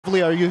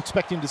defensively are you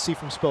expecting to see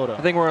from Spoto?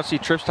 I think we're going to see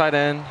trips tight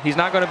end. He's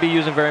not going to be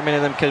using very many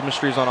of them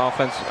chemistries on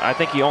offense. I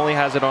think he only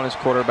has it on his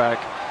quarterback.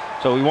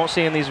 So we won't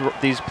see in these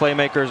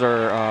playmakers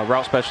or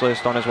route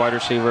specialists on his wide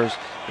receivers.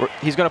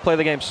 He's going to play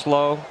the game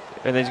slow,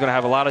 and then he's going to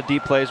have a lot of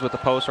deep plays with the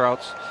post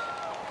routes.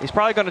 He's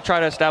probably going to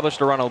try to establish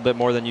the run a little bit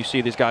more than you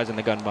see these guys in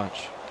the gun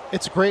bunch.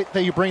 It's great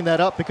that you bring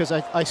that up because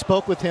I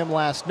spoke with him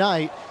last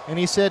night, and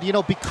he said, you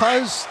know,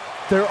 because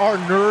there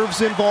are nerves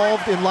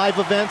involved in live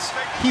events,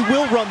 he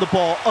will run the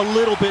ball a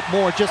little bit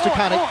more just to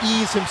kind of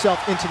ease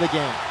himself into the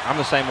game. I'm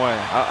the same way.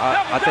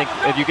 I think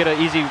if you get a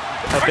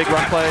big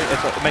run play,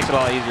 it makes it a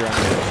lot easier.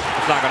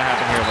 It's not going to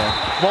happen here, though.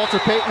 Walter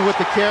Payton with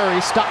the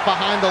carry, stopped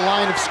behind the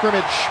line of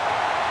scrimmage.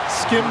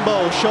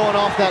 Skimbo showing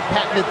off that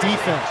patented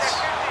defense.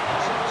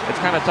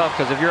 It's kind of tough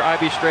because if you're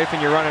IB strafe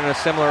and you're running a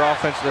similar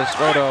offense to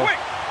Spoto,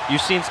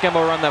 you've seen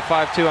Skimbo run that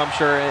 5-2, I'm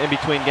sure, in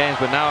between games,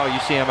 but now you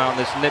see him out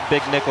in this big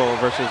nickel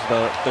versus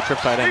the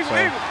trip side end. So.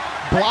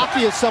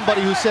 Blocky is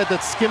somebody who said that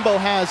Skimbo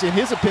has, in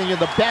his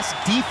opinion, the best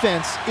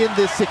defense in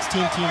this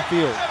 16-team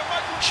field.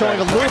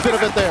 Showing a little bit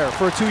of it there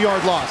for a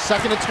 2-yard loss.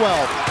 2nd and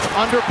 12.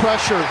 Under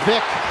pressure,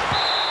 Vic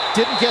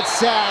didn't get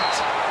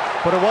sacked,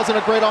 but it wasn't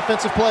a great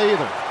offensive play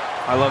either.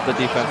 I love the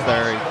defense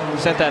there. He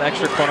sent that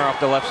extra corner off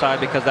the left side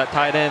because that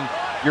tight end,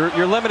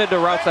 you're limited to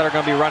routes that are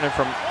going to be running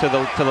to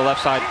the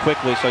left side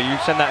quickly. So you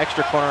send that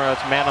extra corner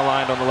that's man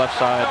aligned on the left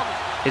side.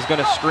 He's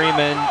going to scream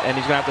in, and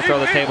he's going to have to throw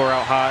the table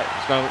route hot.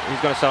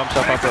 He's going to set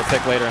himself up for a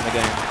pick later in the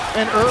game.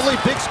 An early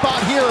big spot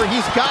here.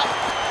 He's got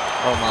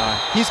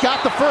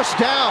the first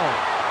down.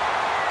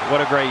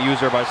 What a great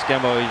user by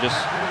Skimbo. He just,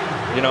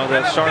 you know,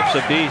 the Sharp's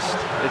a beast.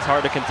 It's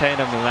hard to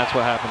contain him, and that's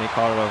what happened. He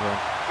caught it over him.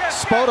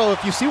 Spoto,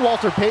 if you see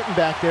Walter Payton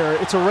back there,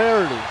 it's a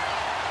rarity.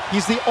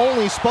 He's the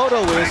only,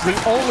 Spoto is the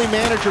only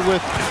manager with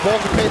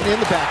Walter Payton in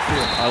the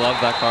backfield. I love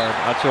that card.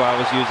 That's who I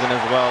was using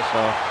as well, so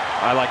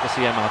I like to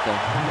see him out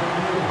there.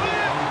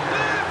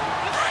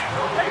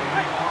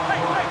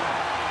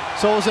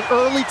 So it was an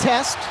early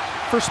test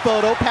for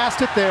Spoto,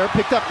 passed it there,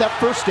 picked up that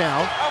first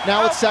down.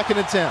 Now it's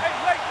 2nd and 10.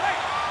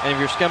 And if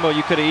you're Skimbo,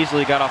 you could have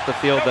easily got off the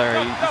field there.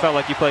 You felt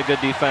like you played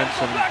good defense,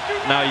 and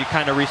now you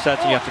kind of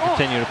reset and you have to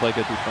continue to play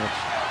good defense.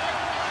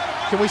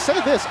 Can we say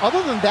this? Other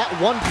than that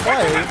one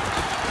play,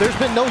 there's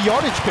been no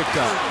yardage picked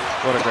up.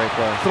 What a great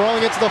play.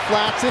 Throwing it to the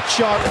flats, it's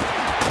sharp.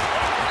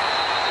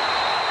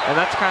 And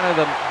that's kind of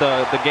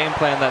the game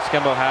plan that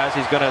Skimbo has.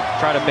 He's going to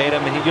try to bait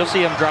him. And you'll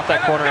see him drop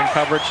that corner in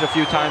coverage a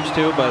few times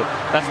too, but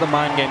that's the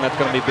mind game that's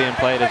going to be being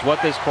played, is what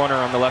this corner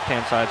on the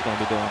left-hand side is going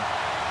to be doing.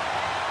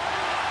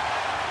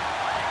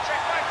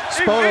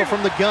 Spoto from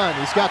the gun.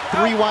 He's got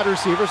 3 wide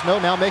receivers. No,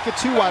 now make it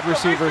 2 wide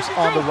receivers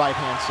on the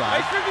right-hand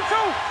side.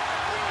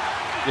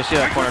 You'll see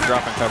that corner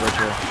drop in coverage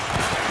here.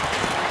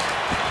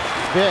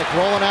 Vic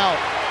rolling out,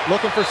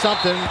 looking for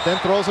something, then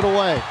throws it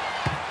away.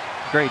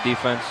 Great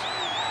defense.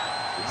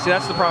 See,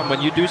 that's the problem.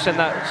 When you do send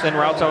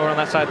routes over on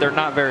that side, they're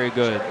not very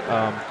good.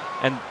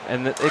 And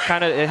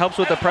it helps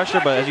with the pressure,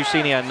 but as you've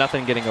seen, he had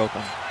nothing getting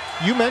open.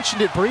 You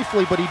mentioned it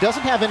briefly, but he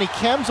doesn't have any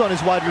chems on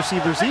his wide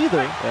receivers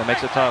either. Yeah, it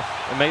makes it tough.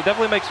 It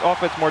definitely makes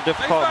offense more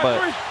difficult,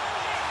 but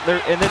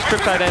in this trip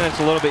side end, it's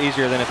a little bit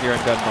easier than if you're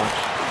in gun bunch.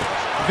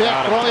 Vic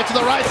throwing it to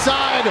the right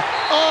side.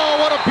 Oh,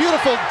 what a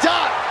beautiful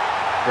dot!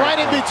 Right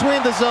in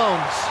between the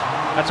zones.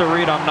 That's a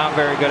read I'm not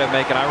very good at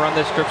making. I run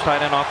this strip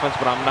tight end offense,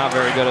 but I'm not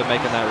very good at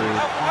making that read.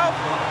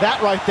 That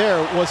right there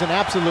was an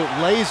absolute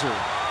laser.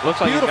 Looks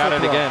like he got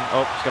it again.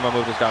 Oh, Skimbo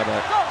moved his guy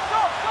back.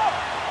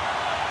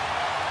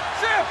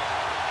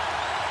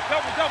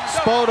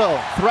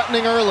 Spoto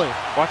threatening early.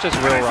 Watch this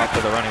wheel route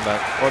to the running back,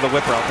 or the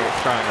whip route to the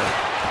triangle.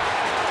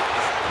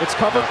 It's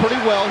covered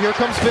pretty well. Here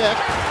comes Vic.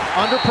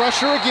 Under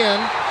pressure again.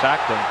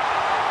 Sacked him.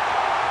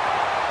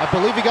 I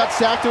believe he got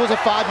sacked. It was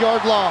a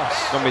 5-yard loss.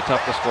 It's going to be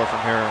tough to score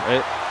from here.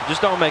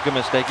 Just don't make a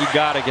mistake. You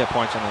got to get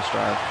points on this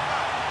drive.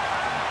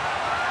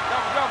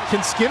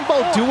 Can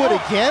Skimbo do it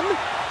again?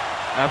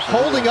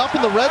 Absolutely. Holding up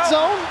in the red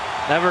zone?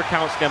 Never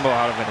count Skimbo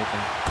out of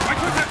anything.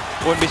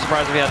 Wouldn't be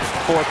surprised if he had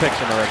 4 picks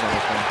in the red zone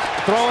this game.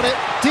 Throwing it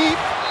deep.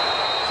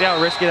 See how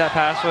risky that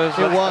pass was?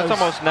 It was. That's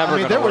almost never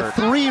going to there work.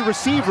 There were 3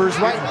 receivers,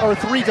 or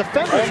 3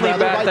 defenders. Only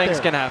bad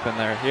things there. can happen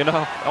there, you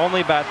know?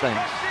 Only bad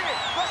things.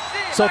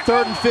 So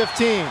 3rd and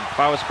 15. If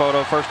I was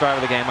Spoto, first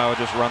drive of the game, I would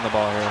just run the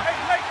ball here.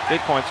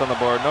 Big points on the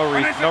board, no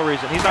reason.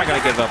 He's not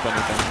going to give up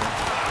anything.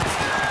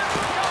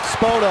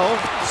 Spoto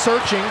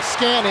searching,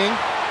 scanning.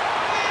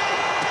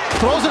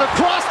 Throws it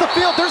across the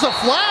field. There's a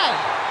flag.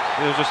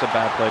 It was just a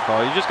bad play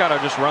call. You just got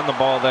to just run the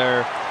ball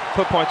there,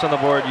 put points on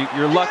the board.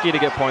 You're lucky to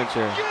get points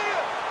here.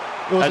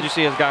 As you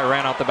see, his guy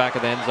ran out the back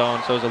of the end zone,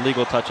 so it was a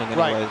legal touching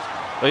anyways.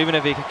 Right. So even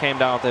if he came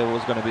down with it, it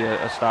was going to be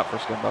a stop for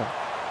Skimbo.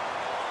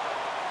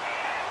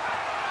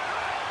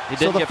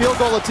 So the field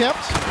goal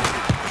attempt.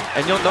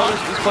 And you'll notice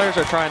these players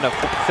are trying to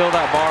fill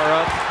that bar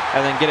up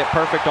and then get it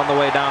perfect on the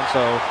way down,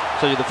 so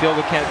the field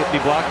goal can't be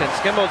blocked. And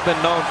Skimbo's been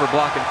known for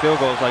blocking field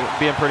goals, like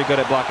being pretty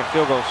good at blocking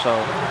field goals, so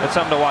it's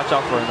something to watch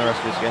out for in the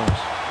rest of these games.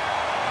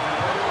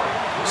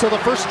 So the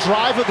first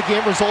drive of the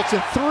game results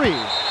in 3.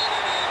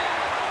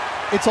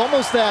 It's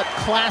almost that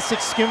classic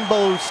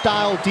Skimbo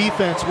style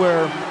defense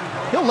where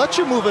he'll let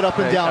you move it up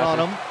and down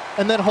on him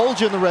and then hold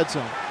you in the red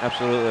zone.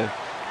 Absolutely.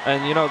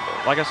 And, you know,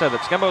 like I said,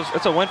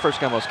 it's a win for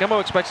Skimbo. Skimbo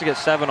expects to get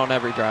 7 on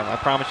every drive. I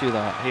promise you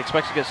that. He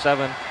expects to get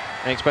 7, and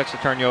he expects to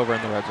turn you over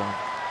in the red zone.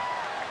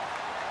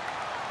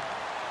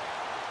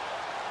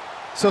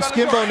 So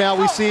Skimbo now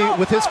we see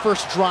with his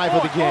first drive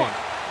of the game.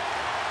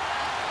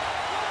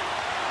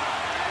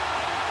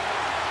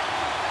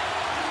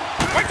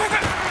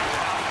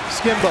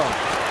 Skimbo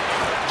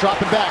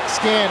dropping back,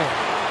 scanning.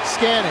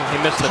 He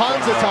missed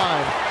tons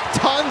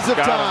of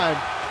time.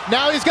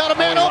 Now he's got a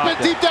man open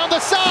deep down the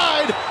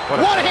side.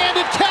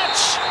 One-handed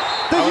catch.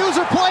 The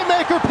user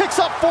playmaker picks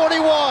up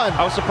 41.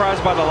 I was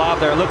surprised by the lob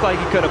there. It looked like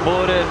he could have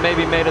bulleted,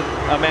 maybe made a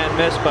man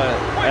miss, but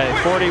a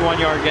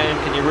 41-yard game,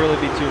 can you really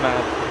be too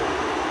mad?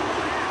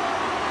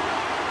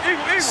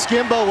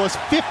 Skimbo was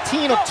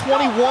 15 of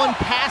 21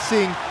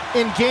 passing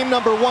in game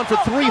number 1 for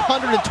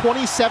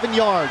 327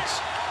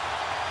 yards.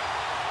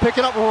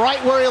 Picking up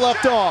right where he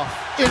left off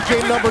in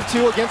game number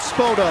 2 against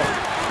Spoto.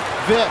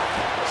 Vic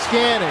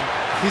scanning.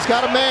 He's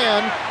got a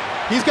man.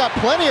 He's got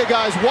plenty of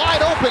guys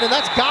wide open, and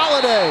that's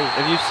Galladay.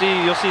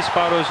 You'll see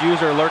Spoto's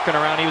user lurking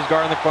around. He was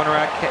guarding the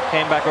cornerback,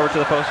 came back over to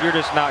the post. You're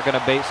just not going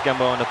to bait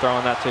Skimbo into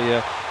throwing that to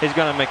you. He's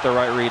going to make the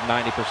right read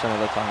 90% of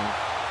the time.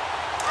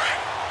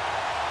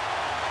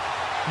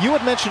 You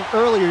had mentioned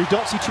earlier you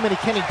don't see too many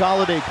Kenny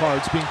Galladay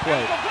cards being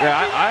played.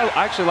 Yeah, I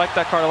actually like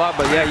that card a lot,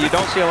 but yeah, you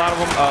don't see a lot of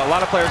them. A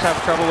lot of players have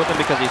trouble with him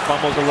because he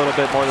fumbles a little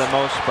bit more than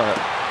most, but...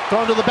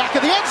 Thrown to the back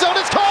of the end zone,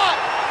 it's caught!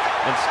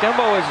 And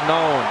Skimbo is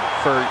known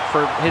for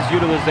his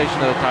utilization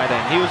of the tight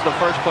end. He was the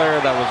first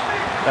player that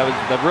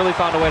really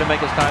found a way to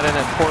make his tight end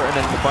important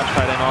in the bunch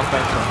tight end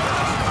offense,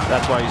 and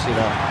that's why you see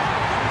that.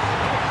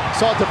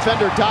 Saw a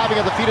defender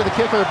diving at the feet of the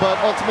kicker, but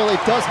ultimately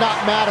it does not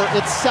matter.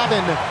 It's 7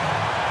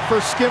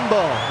 for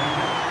Skimbo.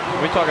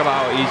 We talk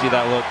about how easy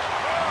that looked.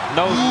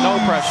 No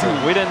pressure.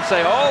 We didn't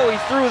say, oh,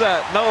 he threw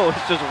that. No,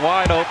 it's just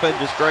wide open,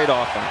 just great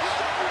offense.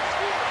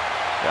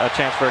 Got a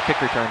chance for a kick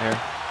return here.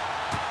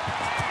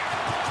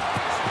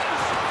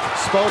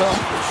 Spoto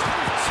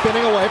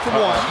spinning away from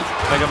one.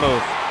 Make a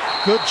move.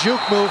 Good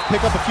juke move,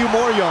 pick up a few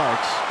more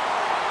yards.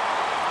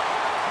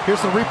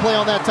 Here's the replay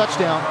on that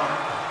touchdown.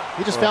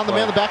 He just found the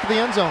man in the back of the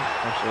end zone.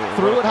 Absolutely.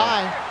 Threw it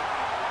high.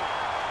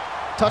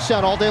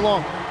 Touchdown all day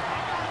long.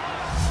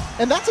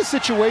 And that's a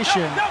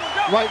situation,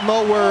 right,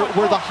 Mo,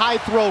 where the high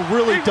throw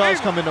really does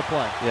come into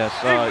play. Yes,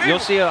 you'll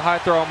see a high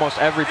throw almost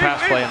every pass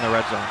play in the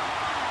red zone.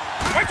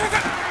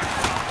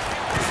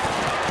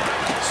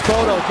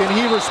 Spoto, can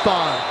he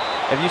respond?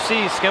 If you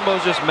see,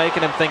 Skimbo's just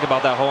making him think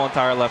about that whole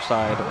entire left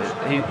side.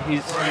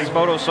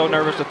 Spoto's so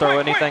nervous to throw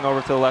anything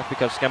over to the left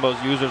because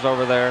Skimbo's user's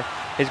over there.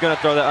 He's going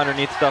to throw that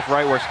underneath stuff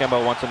right where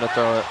Skimbo wants him to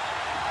throw it.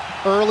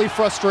 Early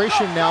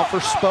frustration now for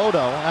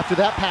Spoto. After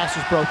that pass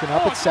was broken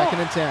up, it's 2nd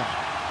and 10.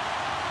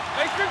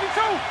 Base 52.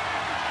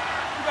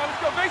 Let's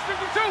go, base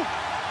 52.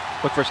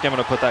 Look for Skimbo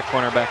to put that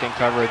cornerback in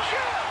coverage.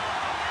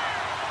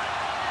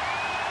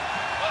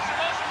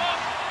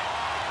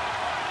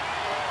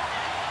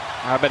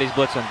 I bet he's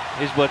blitzing.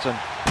 He's blitzing.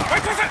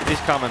 He's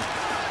coming.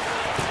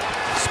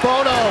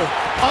 Spoto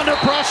under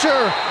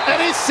pressure, and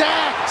he's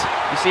sacked.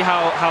 You see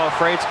how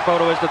afraid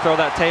Spoto is to throw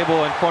that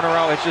table and corner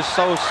route? It's just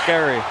so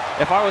scary.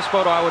 If I was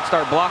Spoto, I would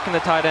start blocking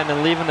the tight end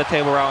and leaving the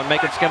table route and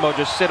making Skimbo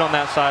just sit on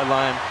that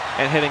sideline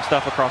and hitting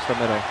stuff across the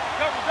middle.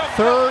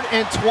 3rd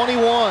and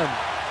 21.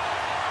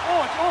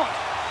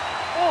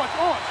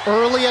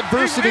 Early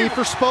adversity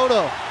for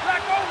Spoto.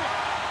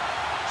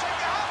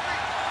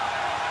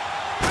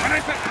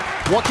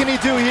 What can he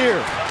do here?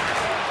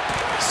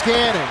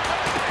 Scanning.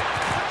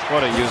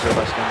 What a user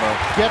by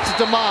Skimbo. Gets it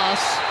to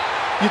Moss.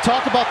 You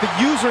talk about the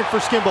usering for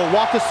Skimbo.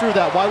 Walk us through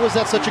that. Why was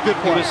that such a good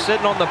play? He was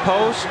sitting on the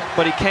post,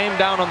 but he came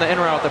down on the in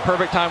route at the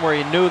perfect time where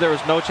he knew there was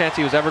no chance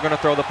he was ever going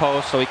to throw the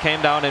post. So he came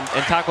down and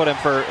tackled him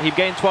he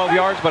gained 12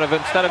 yards, but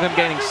instead of him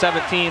gaining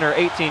 17 or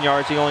 18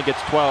 yards, he only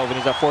gets 12, and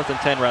he's at 4th and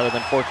 10 rather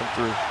than 4th and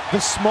 3.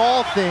 The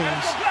small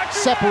things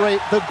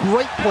separate the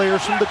great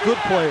players from the good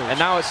players. And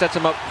now it sets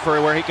him up for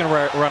where he can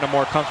run a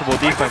more comfortable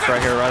defense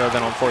right here rather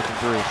than on 4th and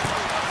 3.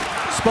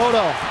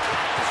 Spoto.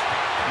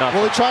 Nothing.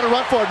 Will he try to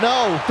run for it?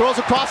 No. Throws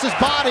across his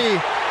body.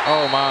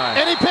 Oh, my.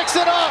 And he picks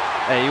it up.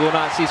 Hey, you will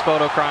not see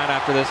Spoto crying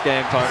after this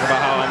game talking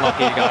about how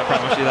unlucky he got. I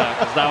promise you that.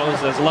 Because that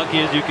was as lucky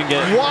as you can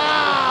get.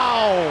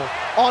 Wow.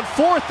 On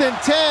 4th and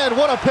 10.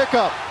 What a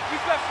pickup.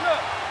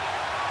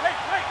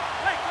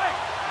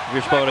 If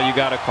you're Spoto, you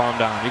got to calm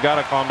down. You got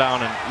to calm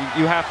down, and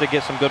you have to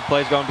get some good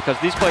plays going because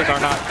these plays have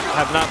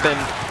not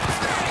been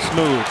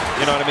smooth.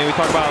 You know what I mean? We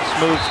talk about how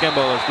smooth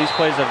Skimbo is. These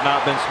plays have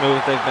not been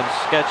smooth. They've been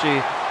sketchy.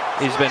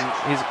 He's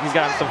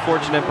gotten some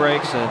fortunate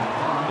breaks, and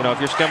you know, if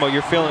you're Skimbo,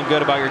 you're feeling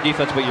good about your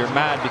defense, but you're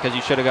mad because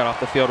you should have got off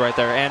the field right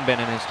there and been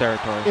in his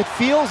territory. It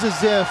feels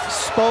as if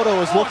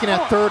Spoto is looking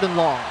at 3rd and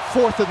long,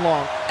 4th and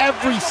long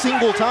every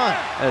single time.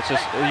 It's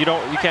just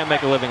you can't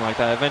make a living like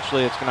that.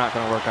 Eventually, it's not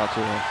going to work out too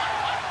well.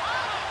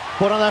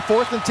 But on that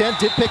 4th and 10,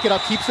 did pick it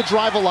up, keeps the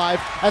drive alive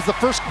as the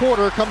first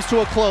quarter comes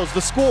to a close. The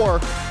score,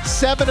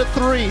 7-3.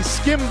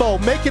 Skimbo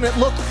making it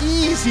look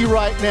easy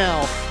right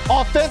now.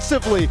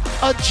 Offensively,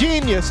 a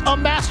genius, a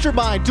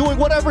mastermind, doing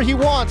whatever he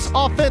wants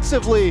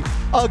offensively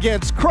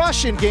against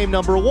Crush in game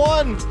number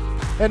 1,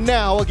 and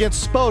now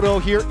against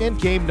Spoto here in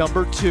game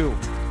number 2.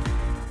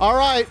 All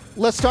right,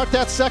 let's start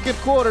that second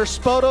quarter.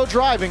 Spoto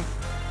driving.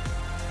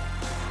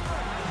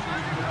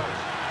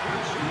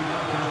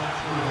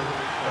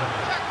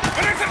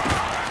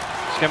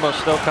 Skimbo's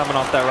still coming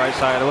off that right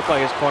side. It looked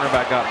like his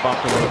cornerback got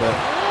bumped a little bit.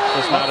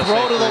 It's not a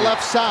throw to the read.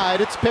 left side.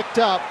 It's picked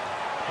up.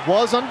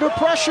 Was under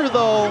pressure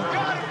though.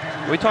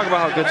 We talk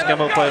about how good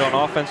Skimbo played on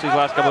offense these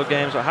last couple of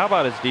games, but how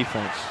about his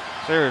defense?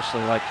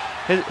 Seriously, like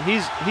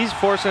he's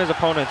forcing his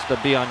opponents to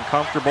be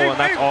uncomfortable, and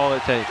that's all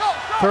it takes.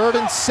 3rd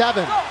and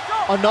 7.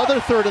 Another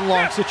 3rd and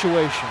long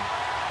situation.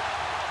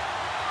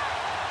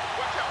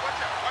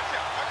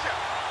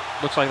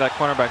 Looks like that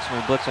cornerback's going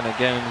to be blitzing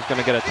again. He's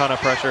going to get a ton of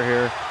pressure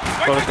here.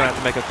 Spoto's going to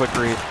have to make a quick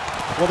read.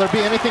 Will there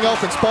be anything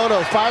open? Spoto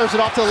fires it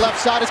off to the left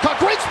side. It's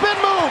caught. Great spin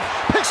move.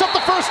 Picks up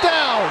the first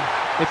down.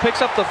 He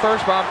picks up the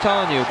first, but I'm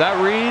telling you, that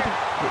read,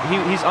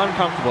 he's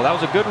uncomfortable. That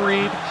was a good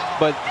read,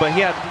 but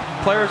he had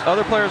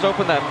other players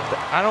open that.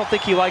 I don't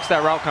think he likes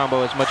that route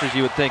combo as much as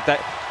you would think. That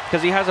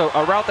because he has a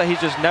route that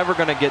he's just never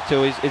going to get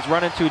to. He's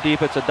running too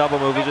deep. It's a double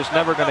move. He's just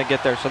never going to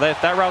get there. So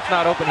if that route's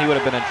not open, he would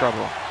have been in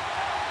trouble.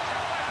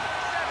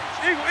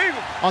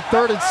 On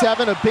 3rd and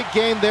 7, a big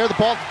game there. The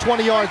ball at the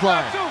 20-yard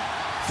line.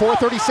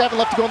 4:37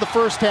 left to go in the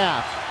first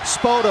half.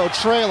 Spoto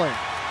trailing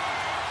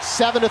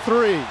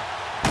 7-3.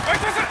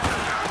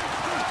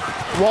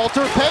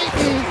 Walter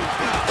Payton,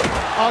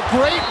 a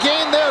great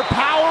gain there.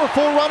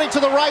 Powerful running to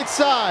the right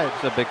side.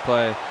 It's a big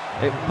play.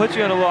 It puts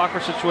you in a little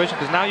awkward situation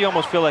because now you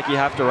almost feel like you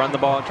have to run the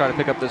ball and try to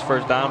pick up this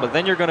first down, but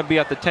then you're going to be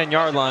at the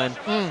 10-yard line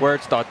where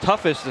it's the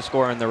toughest to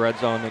score in the red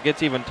zone. It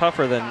gets even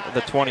tougher than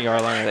the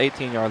 20-yard line or the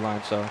 18-yard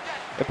line. So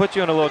it puts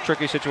you in a little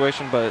tricky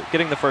situation, but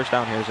getting the first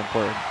down here is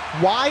important.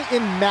 Why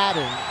in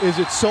Madden is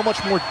it so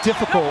much more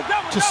difficult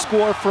to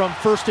score from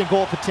 1st and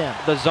goal at the 10?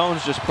 The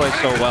zones just play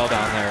so well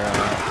down there.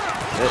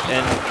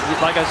 And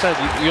like I said,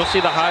 you'll see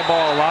the high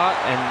ball a lot,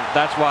 and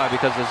that's why,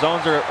 because the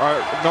zones are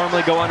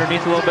normally go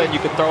underneath a little bit, and you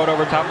can throw it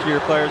over top to your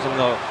players, and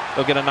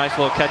they'll get a nice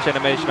little catch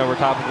animation over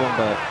top of them,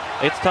 but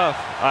it's tough.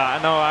 I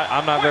know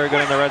I'm not very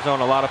good in the red zone.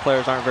 A lot of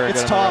players aren't very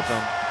good in the red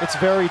zone. It's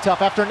very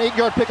tough. After an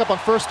 8-yard pickup on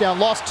first down,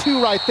 lost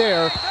 2 right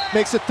there,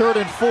 makes it 3rd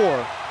and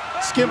 4.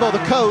 Skimbo,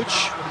 the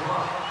coach,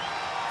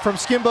 from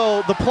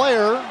Skimbo, the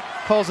player,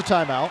 calls a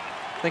timeout.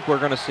 I think we're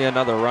going to see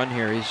another run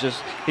here. He's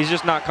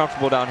just not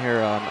comfortable down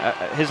here.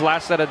 His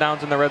last set of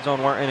downs in the red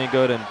zone weren't any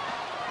good, and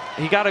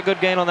he got a good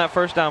gain on that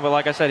first down, but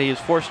like I said, he was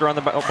forced to run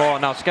the ball.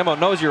 Now Skimbo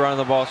knows you're running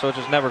the ball, so it's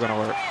just never going to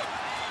work.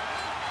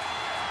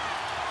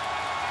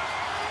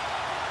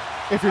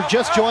 If you're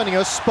just joining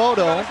us,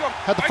 Spoto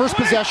had the first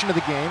possession of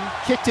the game,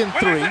 kicked in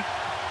 3.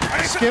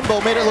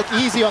 Skimbo made it look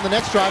easy on the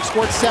next drive,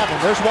 scored 7.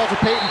 There's Walter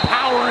Payton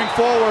powering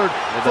forward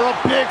for a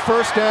big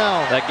first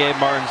down. That Gabe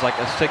Martin's like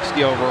a 60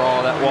 overall.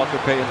 That Walter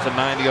Payton's a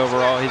 90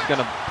 overall. He's going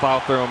to plow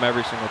through him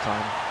every single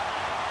time.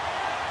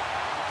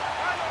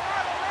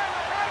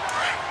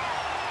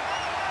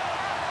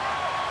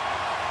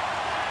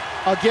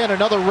 Again,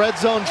 another red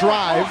zone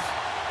drive.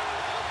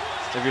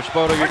 If you're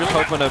Spoto, you're just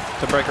hoping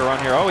to break a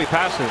run here. Oh, he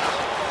passes.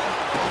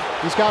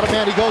 He's got a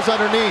man. He goes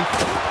underneath.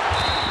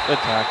 Good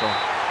tackle.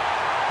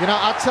 You know,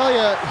 I'll tell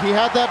you, he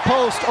had that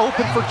post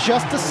open for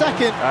just a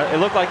second. It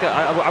looked like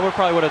I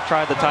probably would have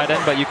tried the tight end,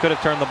 but you could have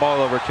turned the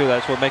ball over too.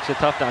 That's what makes it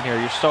tough down here.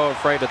 You're so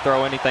afraid to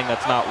throw anything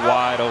that's not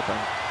wide open.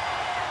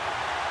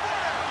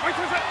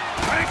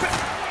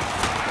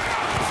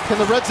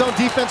 Can the red zone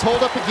defense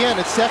hold up again?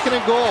 It's 2nd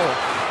and goal.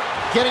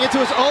 Getting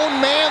into his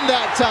own man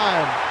that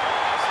time.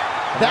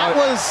 That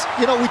was,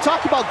 you know, we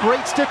talk about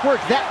great stick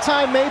work. That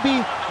time maybe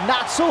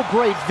not so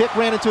great. Vic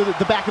ran into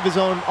the back of his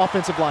own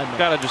offensive lineman.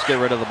 Got to just get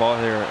rid of the ball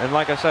here. And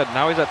like I said,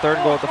 now he's at 3rd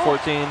and goal at the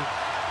 14.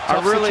 I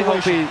really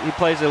hope he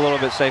plays it a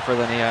little bit safer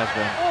than he has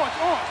been.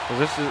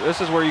 Because this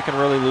is where you can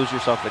really lose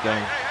yourself the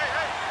game.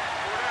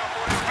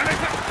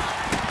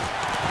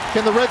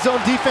 Can the red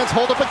zone defense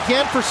hold up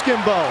again for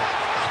Skimbo?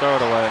 Just throw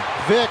it away.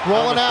 Vic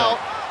rolling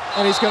out,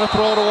 and he's going to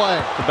throw it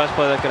away. The best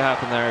play that could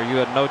happen there. You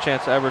had no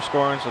chance of ever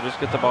scoring, so just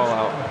get the ball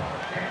out.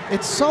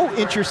 It's so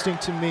interesting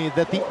to me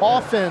that the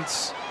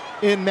offense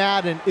in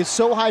Madden is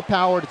so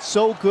high-powered, it's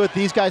so good.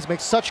 These guys make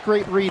such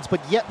great reads,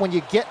 but yet when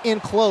you get in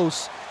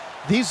close,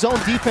 these zone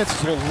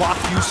defenses will lock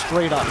you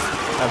straight up.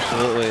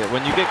 Absolutely.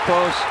 When you get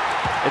close,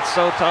 it's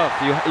so tough.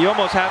 You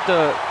almost have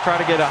to try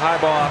to get a high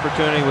ball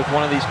opportunity with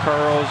one of these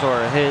curls or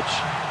a hitch.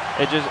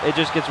 It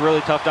just gets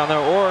really tough down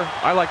there. Or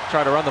I like to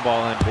try to run the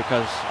ball in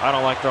because I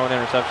don't like throwing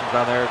interceptions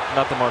down there.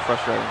 Nothing more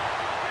frustrating.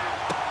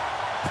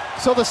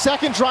 So the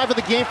second drive of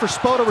the game for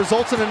Spoto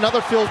results in another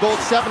field goal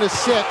at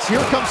 7-6.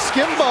 Here comes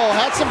Skimbo,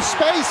 had some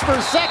space for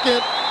a second.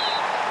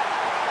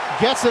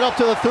 Gets it up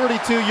to the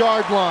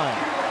 32-yard line.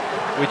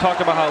 We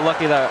talked about how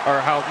lucky that,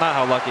 or how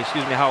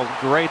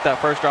great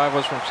that first drive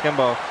was from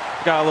Skimbo.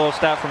 We got a little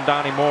stat from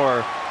Donnie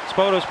Moore.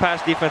 Spoto's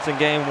pass defense in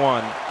game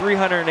 1,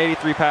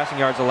 383 passing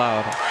yards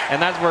allowed.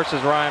 And that's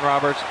versus Ryan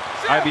Roberts,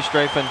 IB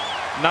Strafen,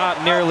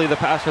 not nearly the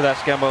passer that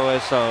Skimbo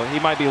is, so he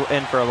might be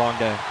in for a long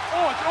day.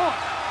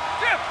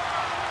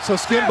 So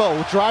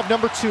Skimbo, drive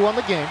number 2 on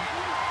the game.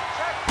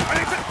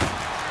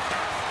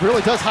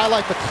 Really does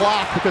highlight the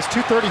clock because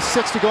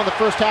 2:36 to go in the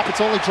first half.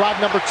 It's only drive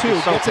number 2.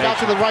 So gets it out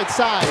to the right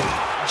side.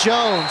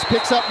 Jones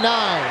picks up 9.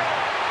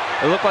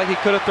 It looked like he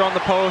could have thrown the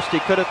post, he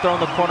could have thrown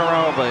the corner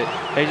route, but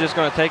he's just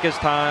going to take his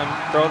time,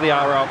 throw the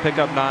out route, pick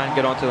up 9,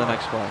 get on to the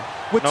next play.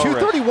 With no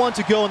 2:31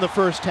 to go in the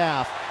first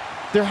half,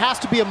 there has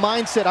to be a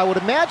mindset, I would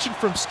imagine,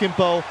 from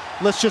Skimbo,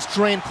 let's just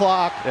drain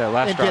clock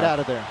and get out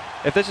of there.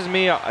 If this is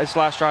me, it's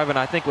last drive, and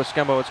I think with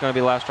Skimbo, it's going to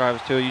be last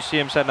drives too. You see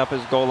him setting up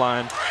his goal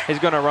line. He's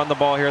going to run the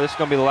ball here. This is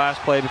going to be the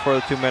last play before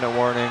the 2-minute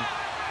warning.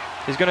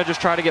 He's going to just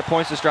try to get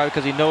points this drive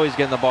because he knows he's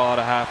getting the ball out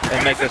of half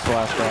and make this the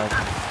last drive.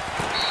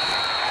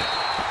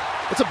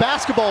 It's a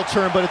basketball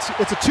term, but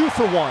it's a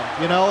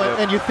 2-for-1, you know. Yep.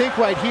 And you think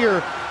right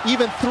here,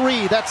 even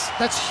 3,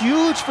 that's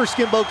huge for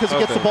Skimbo because he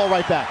gets the ball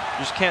right back.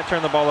 You just can't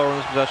turn the ball over in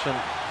this possession,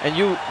 and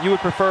you would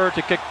prefer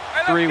to kick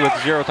 3 with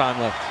 0 time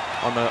left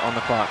on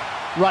the clock.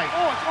 Right.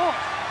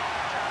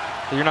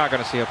 So you're not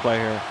going to see a play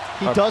here.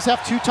 He does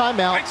have 2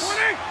 timeouts.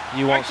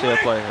 You won't see a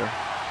play here.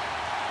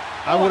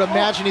 I would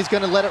imagine he's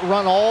going to let it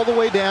run all the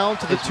way down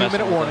to the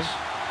 2-minute warning.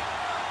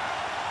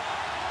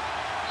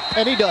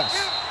 And he does.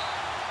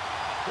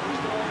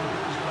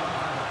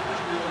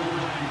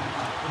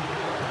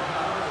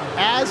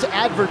 As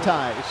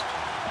advertised,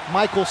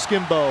 Michael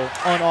Skimbo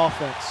on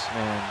offense.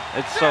 Man,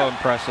 it's so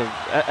impressive.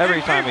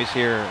 Every time he's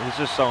here, he's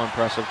just so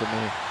impressive to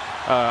me.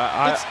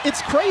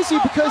 It's crazy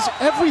because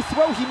every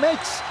throw he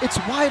makes, it's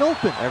wide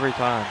open. Every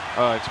time,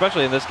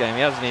 especially in this game,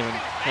 he hasn't even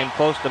came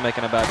close to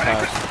making a bad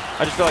pass.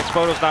 I just feel like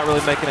Spoto's not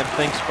really making him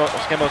think.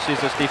 Skimbo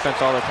sees this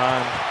defense all the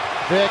time.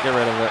 Vic get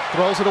rid of it.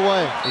 Throws it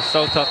away. He's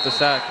so tough to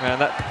sack, man.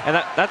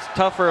 That's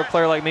tough for a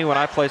player like me when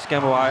I play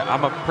Skimbo.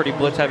 I'm a pretty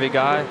blitz-heavy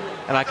guy,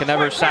 and I can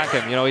never sack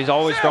him. You know, he's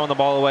always throwing the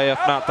ball away, if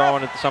not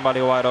throwing it to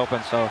somebody wide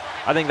open. So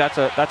I think that's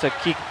a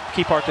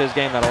key part to his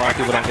game that a lot of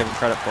people don't give him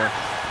credit for.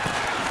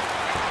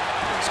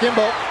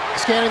 Skimbo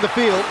scanning the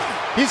field.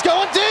 He's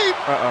going deep.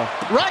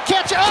 Right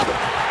catch up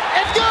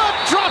and good.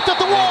 Dropped at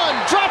the 1.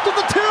 Dropped at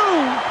the 2.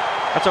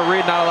 That's a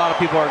read not a lot of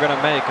people are going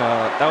to make.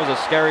 That was a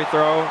scary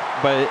throw,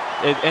 but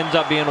it ends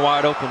up being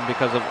wide open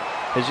because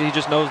he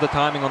just knows the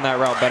timing on that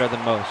route better than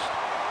most.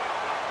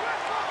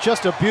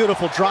 Just a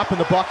beautiful drop in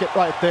the bucket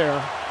right there.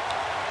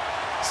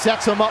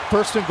 Sets him up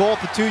 1st and goal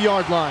at the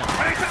 2-yard line.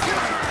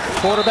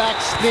 Quarterback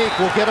sneak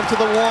will get him to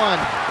the 1.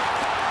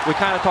 We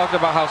kind of talked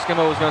about how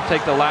Skimbo was going to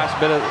take the last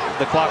bit of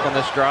the clock on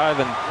this drive,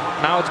 and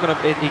now it's going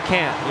to. He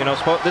can't. You know,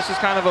 this is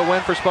kind of a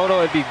win for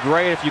Spoto. It'd be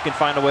great if you can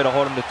find a way to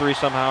hold him to 3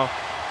 somehow.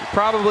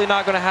 Probably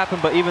not going to happen,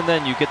 but even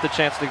then, you get the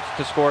chance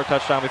to score a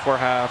touchdown before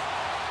half.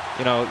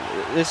 You know,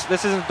 this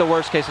isn't the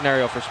worst case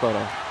scenario for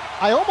Spoto.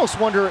 I almost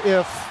wonder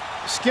if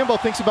Skimbo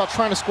thinks about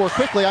trying to score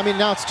quickly. I mean,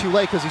 now it's too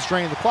late because he's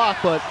draining the clock,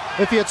 but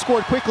if he had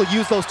scored quickly,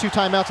 use those 2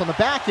 timeouts on the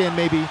back end,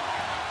 maybe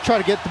try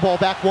to get the ball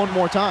back one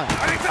more time.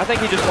 I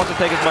think he just wants to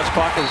take as much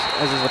clock as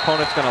his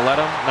opponent's going to let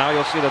him. Now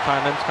you'll see the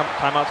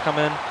timeouts come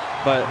in.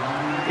 But,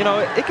 you know,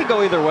 it could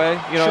go either way.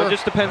 You know, It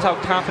just depends how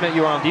confident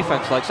you are on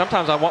defense. Like,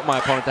 sometimes I want my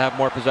opponent to have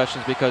more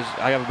possessions because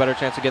I have a better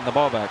chance of getting the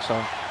ball back. So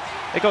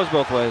it goes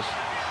both ways.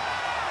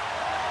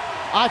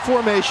 I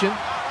formation.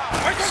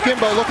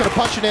 Skimbo looking to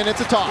punch it in.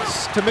 It's a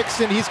toss to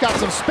Mixon. He's got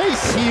some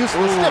space. He used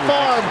the stiff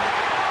arm,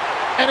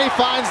 and he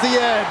finds the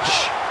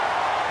edge.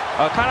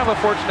 Kind of a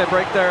fortunate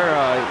break there.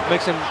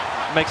 Mixon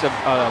makes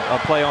a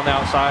play on the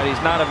outside. He's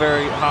not a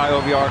very high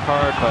OVR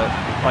card, but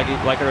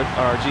like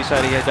our G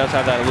said, he does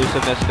have that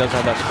elusiveness. He does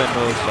have that spin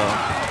move, so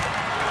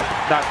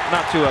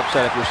not too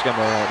upset if you're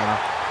Skimbo right now.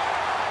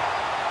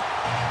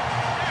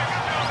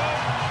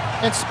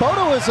 And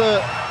Spoto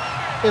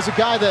is a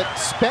guy that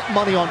spent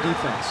money on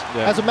defense.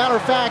 Yeah. As a matter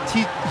of fact,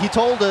 he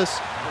told us,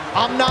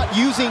 I'm not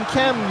using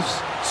chems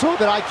so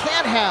that I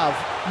can have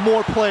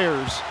more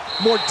players,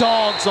 more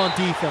dogs on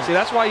defense. See,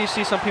 that's why you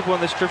see some people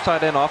in this strip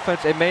side end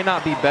offense. It may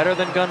not be better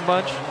than Gun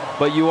Bunch,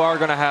 but you are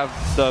going to have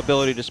the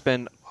ability to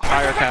spend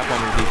higher cap on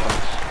your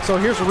defense. So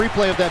here's a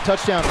replay of that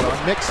touchdown run.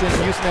 Mixon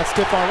using that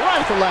stiff arm right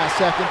at the last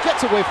second,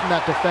 gets away from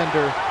that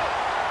defender.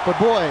 But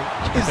boy,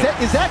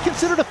 is that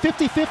considered a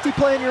 50-50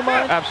 play in your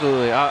mind? Yeah,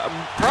 absolutely.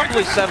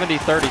 Probably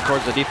 70-30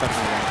 towards the defensive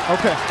line.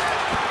 Okay.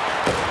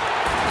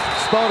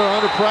 Spoto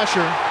under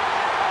pressure.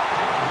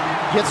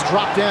 Gets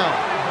dropped down.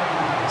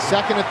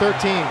 2nd and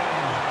 13.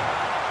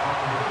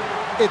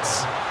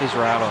 He's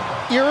rattled.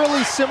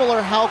 Eerily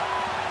similar how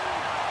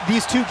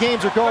these 2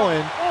 games are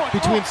going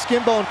between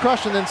Skimbo and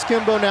Crush, and then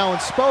Skimbo now and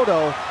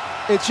Spoto.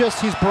 It's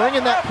just he's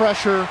bringing that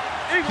pressure.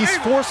 He's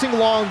forcing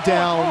long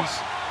downs.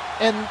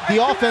 And the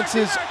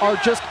offenses are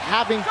just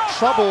having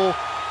trouble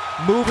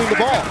moving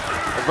the ball.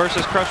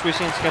 Versus Crush, we've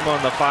seen Skimbo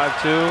in the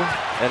 5-2,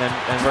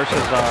 and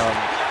versus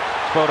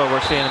Spoto,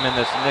 we're seeing him in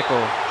this nickel.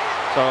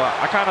 So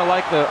I kind of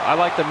like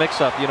the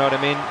mix-up, you know what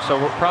I mean?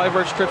 So we're probably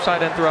versus strip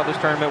side end throughout this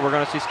tournament. We're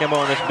going to see Skimbo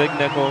in this big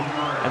nickel,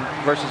 and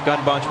versus Gun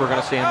Bunch, we're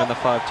going to see him in the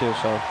 5-2.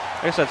 So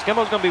Like I said,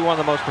 Skimbo's going to be one of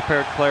the most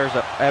prepared players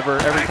every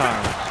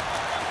time.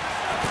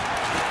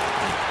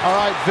 All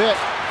right, Vic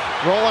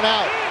rolling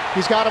out.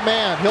 He's got a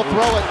man. He'll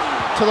throw it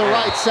to the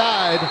right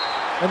side,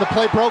 and the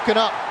play broken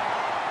up.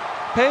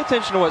 Pay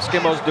attention to what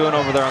Skimbo's doing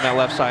over there on that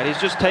left side. He's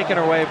just taking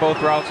away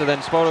both routes, and then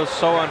Spoto's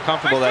so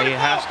uncomfortable that he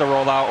has to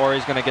roll out or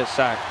he's going to get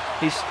sacked.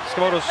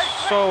 Spoto's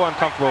so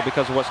uncomfortable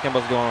because of what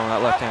Skimbo's doing on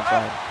that left-hand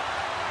side.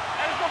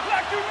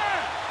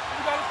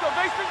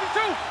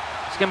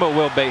 Skimbo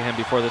will bait him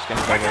before this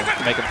game's over,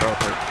 make him throw it.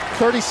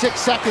 36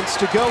 seconds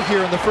to go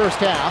here in the first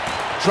half.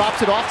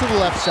 Drops it off to the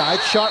left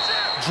side. Shot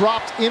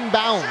dropped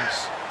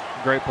inbounds.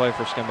 Great play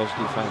for Skimbo's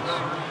defense.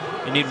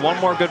 You need one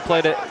more good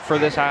play for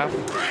this half,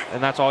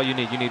 and that's all you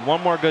need. You need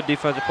one more good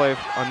defensive play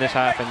on this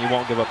half, and you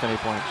won't give up any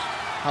points.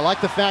 I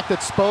like the fact that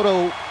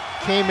Spoto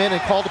came in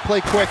and called the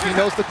play quick. He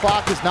knows the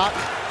clock is not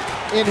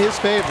in his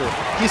favor.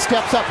 He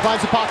steps up,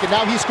 climbs the pocket.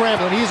 Now he's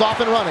scrambling. He's off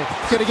and running.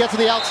 He's going to get to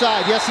the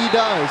outside. Yes, he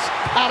does.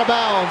 Out of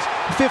bounds.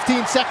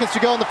 15 seconds to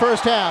go in the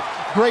first half.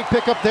 Great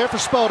pickup there for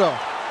Spoto.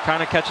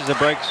 Kind of catches the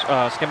breaks.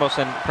 Skimbo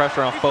sent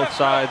pressure on both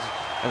sides,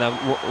 and the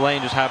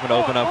lane just happened to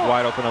open up,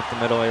 wide open up the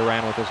middle. He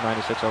ran with his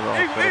 96 overall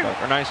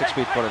quarterback, or 96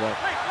 speed quarterback.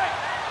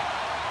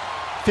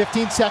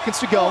 15 seconds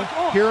to go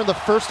here in the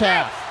first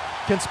half.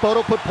 Can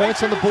Spoto put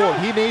points on the board?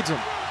 He needs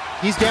them.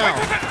 He's down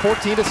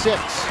 14-6.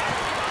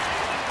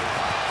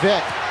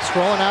 Vic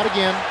scrolling out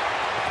again.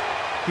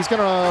 He's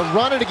going to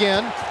run it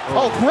again.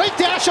 Oh, great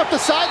dash up the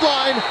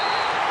sideline.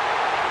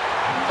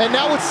 And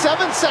now with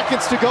 7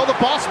 seconds to go, the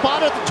ball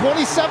spot at the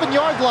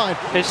 27-yard line.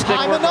 His stick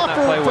work on that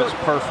play was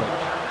perfect.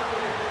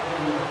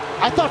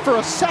 I thought for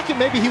a second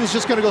maybe he was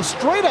just going to go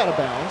straight out of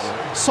bounds.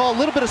 Saw a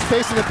little bit of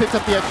space and then picked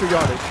up the extra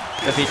yardage.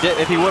 If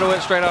he would have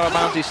went straight out of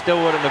bounds, he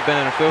still wouldn't have been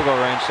in a field goal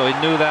range. So he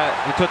knew that.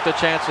 He took the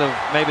chance of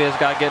maybe his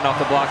guy getting off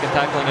the block and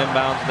tackling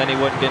inbounds, and then he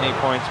wouldn't get any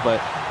points.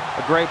 But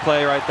a great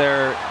play right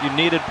there. You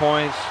needed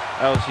points.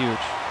 That was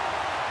huge.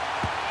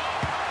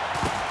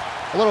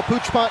 A little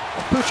pooch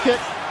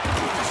kick.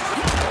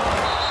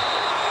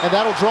 And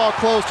that'll draw a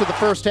close to the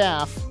first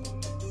half.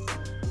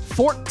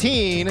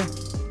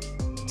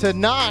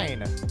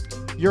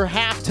 14-9, your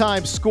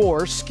halftime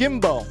score.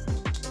 Skimbo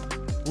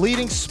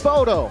leading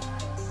Spoto.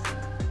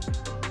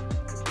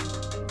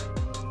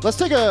 Let's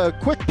take a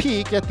quick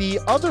peek at the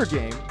other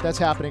game that's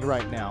happening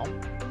right now.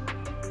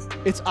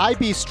 It's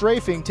IB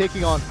Strafing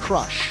taking on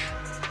Crush.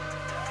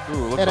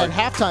 Ooh, and at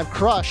halftime,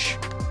 Crush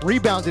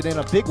rebounded in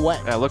a big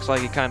way. Yeah, it looks like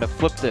he kind of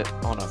flipped it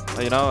on him.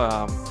 You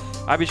know,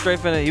 IB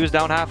Strafing, he was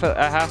down at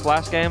half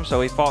last game,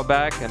 so he fought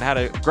back and had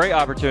a great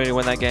opportunity to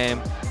win that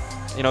game.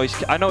 You know,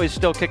 I know he's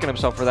still kicking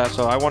himself for that,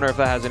 so I wonder if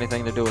that has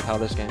anything to do with how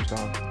this game's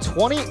going.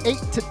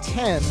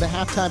 28-10, the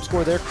halftime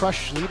score there.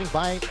 Crush leading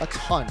by a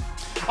ton.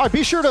 All right,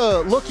 be sure to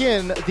look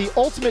in the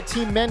Ultimate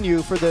Team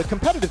menu for the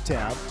competitive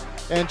tab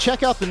and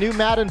check out the new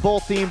Madden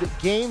Bowl-themed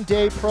Game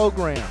Day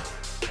program.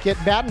 Get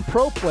Madden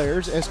Pro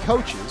players as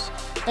coaches,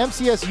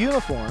 MCS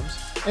uniforms,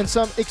 and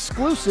some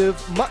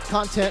exclusive MUT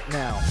content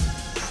now.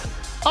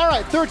 All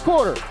right, third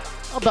quarter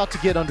about to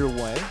get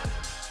underway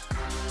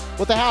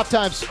with the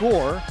halftime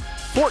score,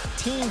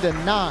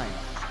 14-9.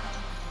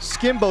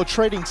 Skimbo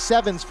trading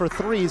 7s for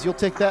 3s. You'll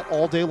take that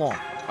all day long.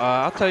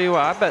 I'll tell you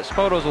what, I bet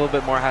Spoto's a little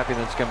bit more happy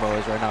than Skimbo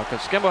is right now, because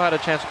Skimbo had a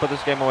chance to put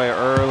this game away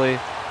early.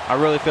 I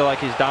really feel like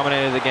he's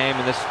dominated the game,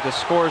 and this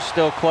score is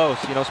still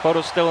close. You know,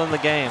 Spoto's still in the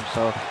game,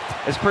 so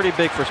it's pretty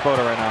big for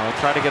Spoto right now. He'll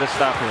try to get a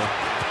stop here.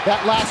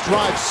 That last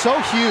drive, so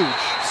huge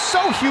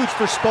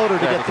for Spoto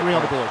to get 3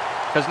 on the board.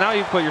 Because now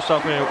you put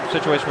yourself in a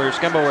situation where you're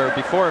Skimbo, where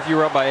before if you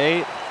were up by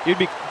 8, you'd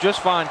be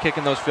just fine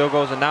kicking those field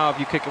goals, and now if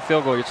you kick a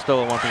field goal, it's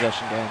still a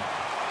one-possession game.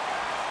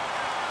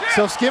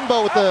 So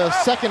Skimbo with the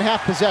second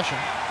half possession.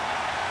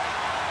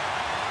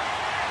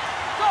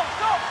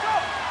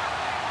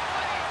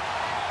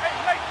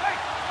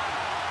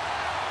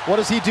 What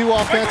does he do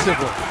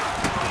offensively?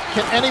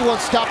 Can anyone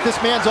stop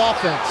this man's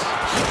offense?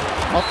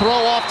 A throw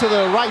off to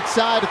the right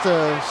side. It's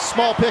a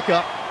small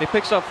pickup. He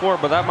picks up 4,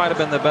 but that might have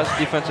been the best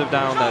defensive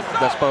down that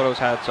Spoto's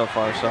had so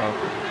far. So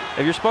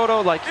if you're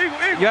Spoto, like,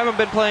 you haven't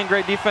been playing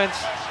great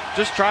defense,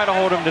 just try to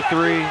hold him to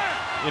 3.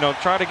 You know,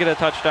 try to get a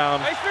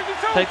touchdown.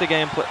 Take the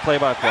game play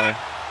by play.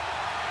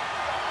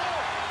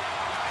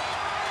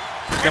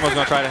 Skimbo's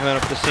going to try to hit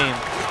up the seam.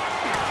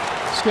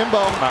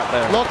 Skimbo not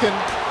there. Looking.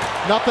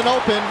 Nothing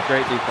open.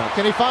 Great defense.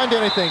 Can he find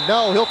anything?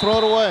 No, he'll throw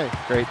it away.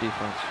 Great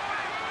defense.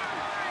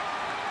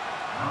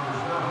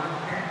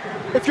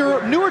 If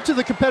you're newer to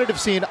the competitive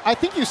scene, I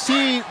think you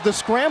see the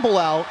scramble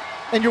out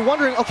and you're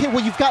wondering, okay, well,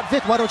 you've got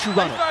Vic, why don't you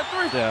run it?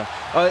 Yeah,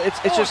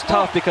 it's just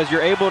tough because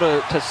you're able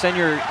to send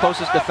your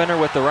closest defender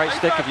with the right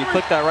stick. If you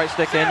click that right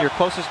stick in, your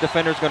closest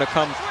defender is going to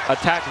come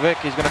attack Vic.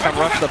 He's going to come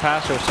rush the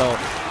passer. So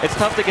it's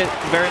tough to get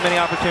very many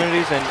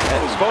opportunities, and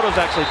Spoto's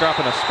actually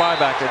dropping a spy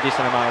back a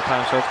decent amount of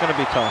time, so it's going to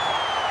be tough.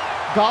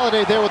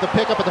 Galladay there with the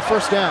pickup of the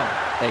first down.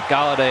 Hey,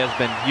 Galladay has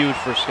been huge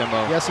for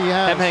Skimbo. Yes, he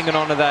has. Him hanging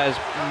on to that is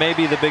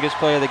maybe the biggest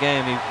play of the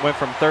game. He went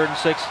from 3rd and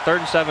 6, 3rd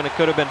and 7. It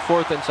could have been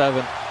 4th and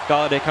 7.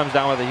 Galladay comes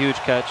down with a huge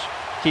catch,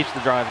 keeps the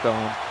drive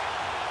going.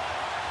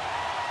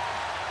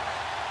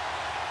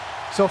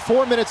 So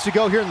 4 minutes to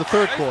go here in the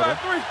third quarter.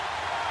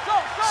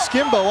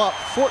 Skimbo up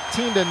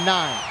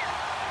 14-9.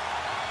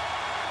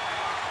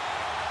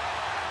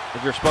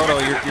 If you're Spoto,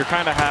 you're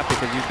kind of happy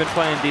because you've been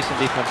playing decent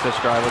defense this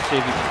drive. Let's see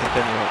if you can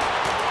continue it.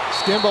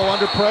 Skimbo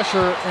under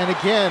pressure, and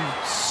again,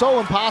 so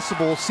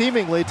impossible,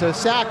 seemingly, to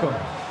sack him.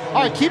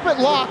 All right, keep it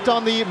locked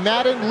on the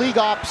Madden League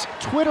Ops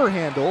Twitter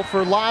handle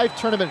for live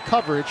tournament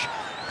coverage,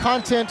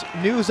 content,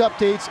 news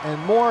updates,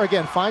 and more.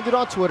 Again, find it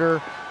on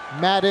Twitter,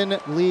 Madden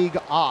League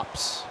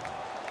Ops.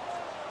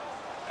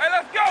 Hey,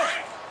 let's go.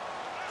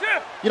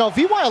 You know,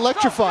 VY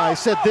Electrify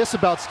said this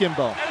about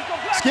Skimbo.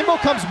 Skimbo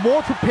comes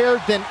more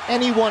prepared than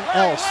anyone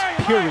else,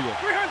 period.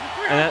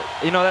 And that,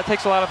 you know, that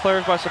takes a lot of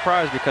players by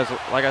surprise because,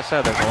 like I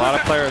said, there's a lot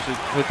of players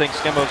who think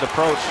Skimbo's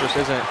approach just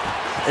isn't.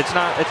 It's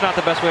not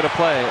the best way to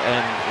play,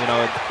 and you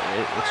know,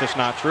 it's just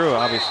not true.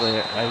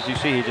 Obviously, as you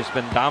see, he's just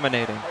been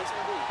dominating.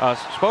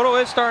 Spoto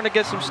is starting to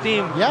get some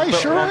steam. Yeah, he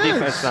sure on is.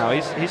 defense now.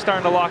 He's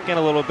starting to lock in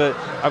a little bit.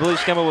 I believe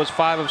Skimbo was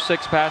 5 of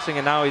 6 passing,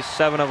 and now he's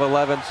 7 of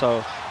 11.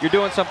 So you're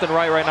doing something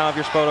right now if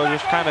you're Spoto.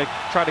 Just kind of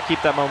try to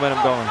keep that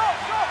momentum going.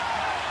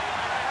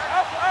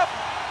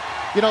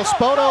 You know,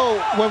 Spoto,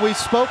 when we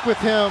spoke with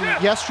him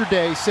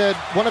yesterday, said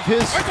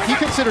he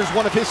considers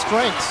one of his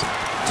strengths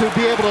to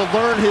be able to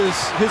learn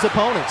his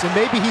opponents, and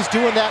maybe he's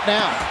doing that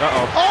now.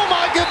 Oh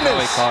my goodness! Oh,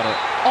 he caught it.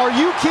 Are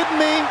you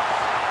kidding me?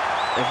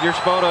 If you're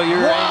Spoto,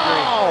 you're angry.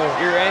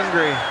 You're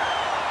angry.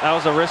 That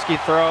was a risky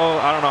throw.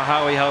 I don't know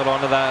how he held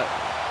onto that.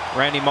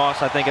 Randy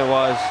Moss, I think it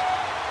was,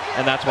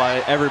 and that's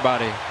why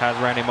everybody has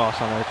Randy Moss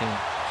on their team.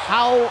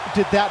 How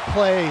did that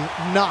play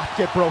not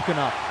get broken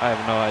up? I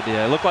have no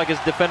idea. It looked like his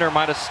defender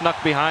might have snuck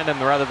behind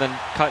him rather than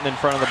cutting in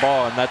front of the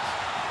ball, and that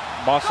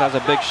Moss has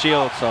a big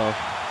shield, so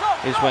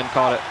he just went and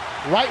caught it.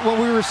 Right when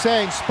we were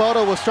saying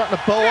Spoto was starting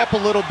to bow up a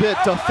little bit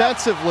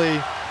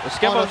defensively,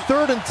 on a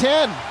 3rd and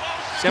 10,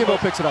 Skimbo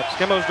picks it up.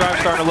 Skimbo's drive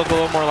starting to look a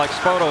little more like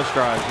Spoto's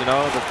drives, you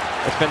know?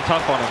 It's been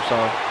tough on him, so.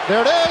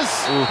 There it is!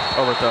 Ooh,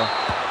 overthrow.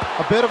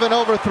 A bit of an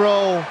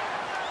overthrow.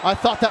 I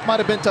thought that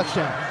might have been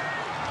touchdown.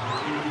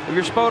 If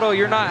you're Spoto,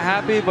 you're not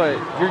happy, but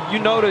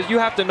you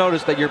have to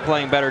notice that you're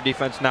playing better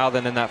defense now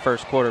than in that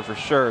first quarter for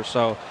sure.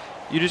 So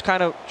you just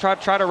kind of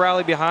try to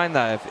rally behind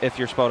that if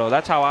you're Spoto.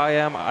 That's how I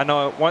am. I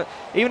know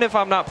even if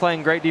I'm not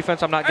playing great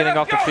defense, I'm not getting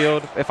off the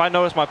field. If I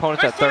notice my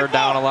opponent's at 3rd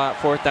down a lot,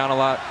 4th down a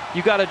lot,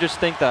 you got to just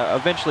think that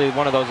eventually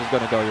one of those is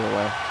going to go your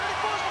way.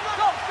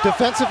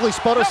 Defensively,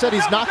 Spoto said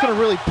he's not going to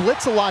really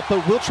blitz a lot,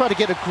 but will try to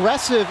get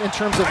aggressive in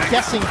terms of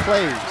guessing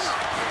plays.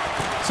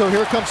 So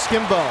here comes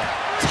Skimbo.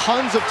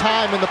 Tons of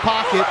time in the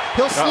pocket.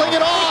 He'll sling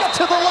it off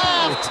to the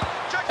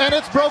left, and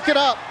it's broken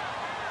up.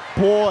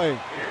 Boy,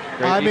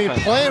 I mean,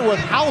 playing with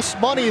house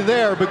money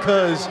there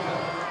because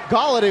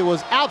Galladay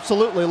was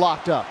absolutely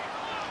locked up.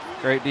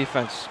 Great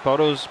defense.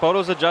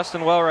 Spoto's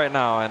adjusting well right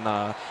now,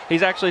 and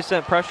he's actually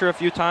sent pressure a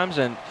few times,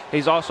 and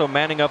he's also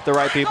manning up the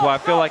right people. I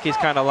feel like he's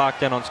kind of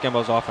locked in on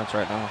Skimbo's offense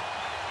right now.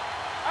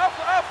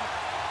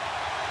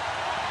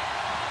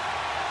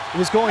 It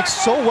was going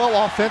so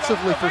well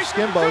offensively for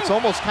Skimbo. It's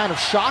almost kind of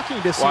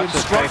shocking to see him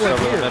struggling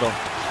here.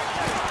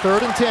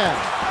 3rd and 10.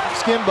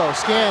 Skimbo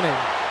scanning.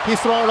 He's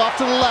throwing it off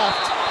to the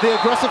left. The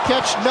aggressive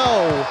catch,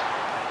 no.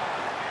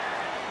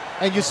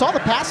 And you saw the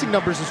passing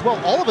numbers as well.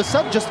 All of a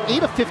sudden, just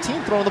 8 of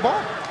 15 throwing the ball.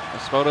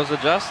 Spoto's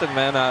adjusting,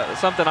 man.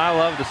 Something I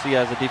love to see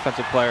as a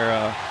defensive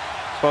player.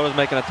 Spoto's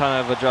making a ton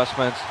of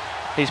adjustments.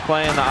 He's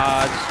playing the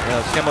odds.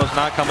 Skimbo's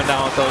not coming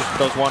down with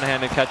those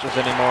one-handed catches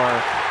anymore.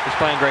 He's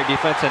playing great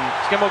defense, and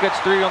Skimbo gets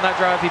 3 on that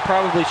drive. He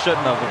probably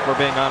shouldn't have, if we're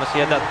being honest. He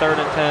had that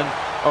 3rd and 10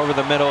 over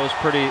the middle. It was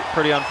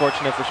pretty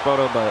unfortunate for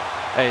Spoto, but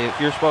hey, if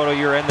you're Spoto,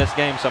 you're in this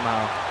game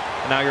somehow.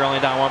 And now you're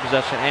only down 1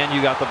 possession, and you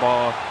got the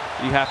ball.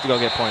 You have to go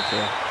get points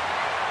here.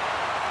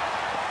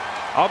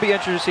 I'll be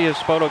interested to see if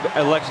Spoto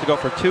elects to go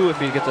for 2 if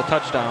he gets a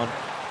touchdown.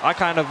 I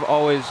kind of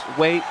always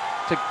wait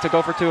to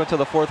go for 2 until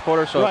the 4th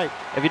quarter. So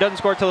if he doesn't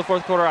score until the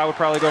 4th quarter, I would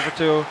probably go for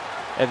 2.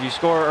 If you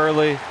score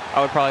early, I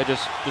would probably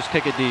just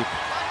kick it deep.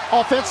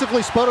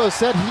 Offensively, Spoto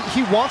said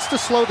he wants to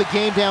slow the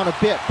game down a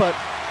bit, but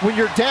when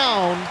you're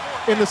down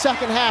in the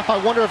second half, I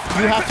wonder if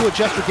you have to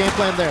adjust your game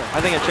plan there. I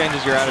think it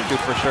changes your attitude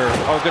for sure.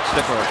 Oh, good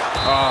stick work.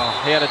 Oh,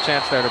 he had a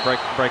chance there to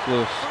break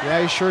loose.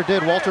 Yeah, he sure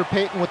did. Walter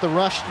Payton with the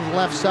rush to the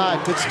left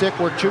side. Good stick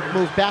work. Juke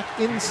moved back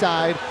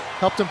inside,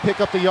 helped him pick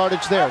up the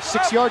yardage there.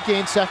 6-yard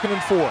gain, 2nd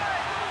and 4.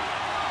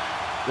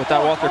 With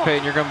that Walter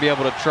Payton, you're going to be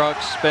able to truck,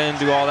 spin,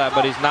 do all that,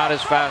 but he's not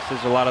as fast as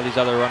a lot of these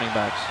other running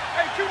backs.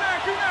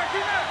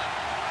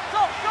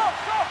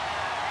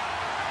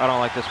 I don't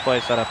like this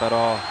play setup at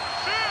all.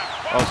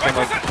 Oh,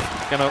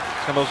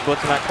 Skimbo's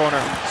blitzing that corner.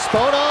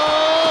 Spoto!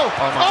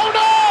 Oh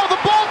no!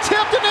 The ball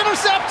tipped and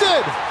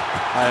intercepted!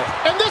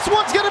 And this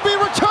one's going to be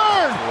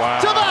returned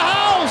to the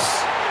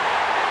house!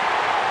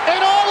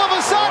 And all of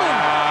a sudden,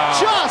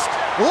 just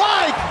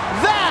like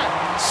that,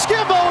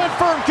 Skimbo in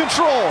firm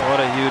control. What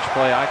a huge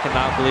play. I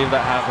cannot believe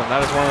that happened.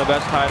 That is one of the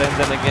best tight ends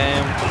in the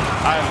game.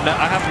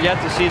 I have yet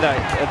to see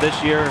that this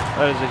year.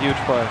 That is a huge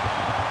play.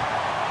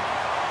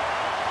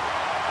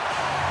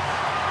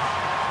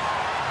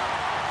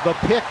 The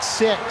pick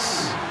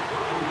 6.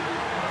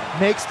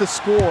 makes the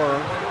score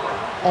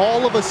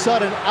all of a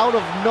sudden out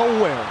of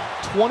nowhere,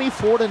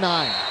 24-9.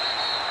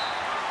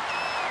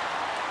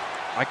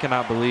 I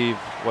cannot believe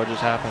what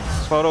just happened.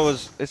 Spoto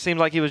it seemed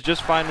like he was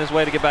just finding his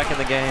way to get back in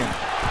the game.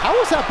 How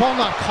was that ball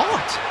not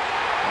caught?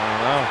 I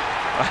don't know.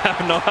 I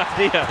have no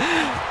idea.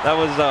 That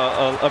was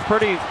a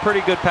pretty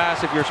good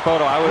pass if you're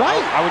Spoto. I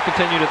would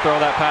continue to throw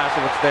that pass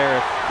if it's there.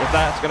 If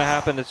that's going to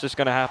happen, it's just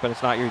going to happen.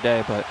 It's not your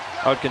day, but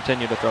I would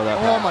continue to throw that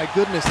pass. Oh my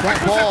goodness, that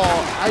ball,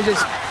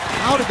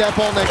 how did that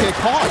ball not get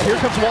caught? Here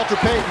comes Walter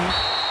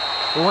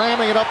Payton,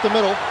 ramming it up the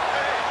middle.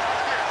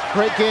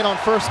 Great gain on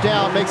first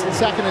down, makes it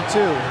 2nd and 2.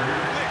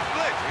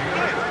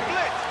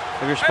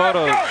 If you're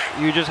Spoto,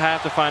 you just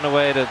have to find a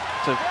way to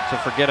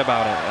forget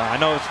about it.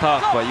 I know it's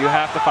tough, but you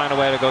have to find a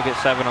way to go get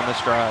 7 on this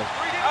drive.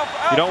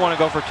 You don't want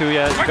to go for 2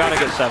 yet. You got to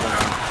get 7.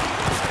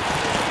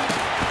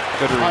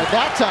 Good read. All right,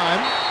 that time,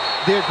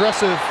 the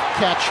aggressive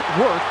catch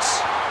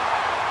works,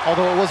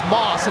 although it was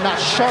Moss and not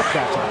Sharp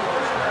that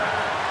time.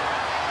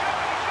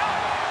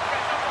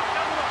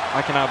 I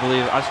cannot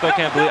believe it. I still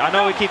can't believe it. I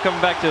know we keep coming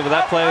back to it, but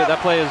that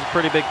play is a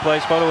pretty big play.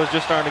 Spoto was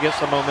just starting to get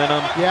some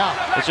momentum. Yeah.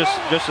 It's just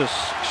an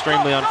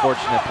extremely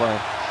unfortunate play.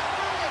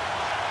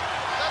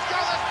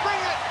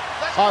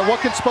 All right, what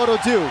can Spoto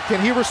do?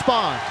 Can he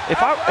respond? If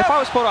I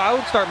was Spoto, I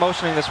would start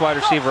motioning this wide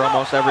receiver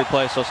almost every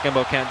play so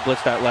Skimbo can't blitz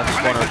that left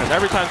corner. Because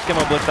every time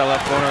Skimbo blitz that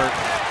left corner,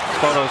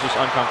 Spoto is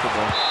just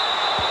uncomfortable.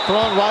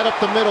 Thrown right up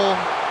the middle.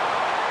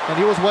 And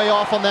he was way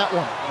off on that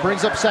one.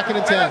 Brings up 2nd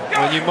and 10.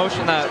 When you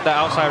motion that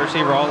outside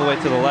receiver all the way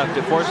to the left,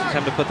 it forces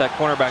him to put that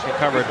cornerback in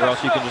coverage, or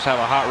else you can just have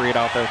a hot read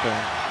out there to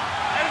him.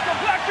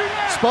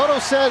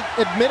 Spoto said,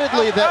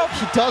 admittedly, that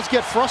he does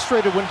get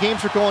frustrated when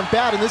games are going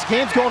bad, and this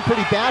game's going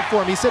pretty bad for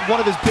him. He said one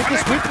of his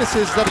biggest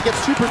weaknesses is that he gets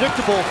too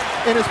predictable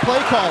in his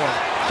play calling.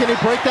 Can he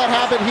break that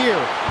habit here?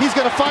 He's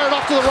going to fire it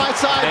off to the right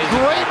side.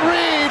 Great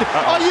read,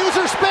 a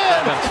user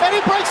spin, and he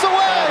breaks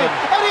away,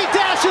 and he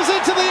dashes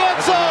into the end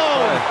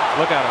zone.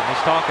 Look at him,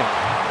 he's talking.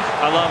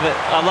 I love it,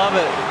 I love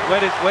it. Way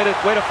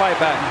to fight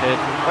back, kid.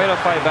 Way to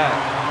fight back.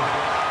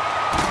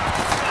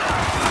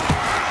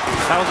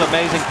 That was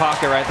amazing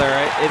pocket right there.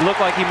 It looked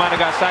like he might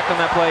have got sacked on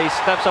that play. He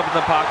steps up in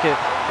the pocket.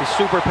 He's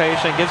super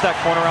patient, gives that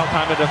corner out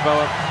time to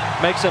develop,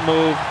 makes it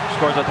move,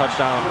 scores a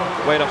touchdown.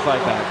 Way to fight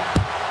back.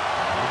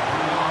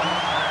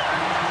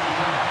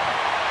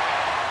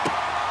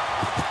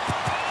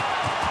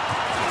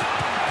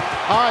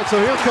 All right, so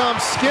here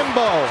comes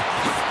Skimbo.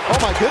 Oh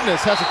my goodness,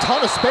 has a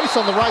ton of space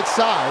on the right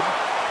side.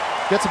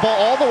 Gets the ball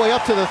all the way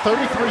up to the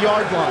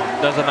 33-yard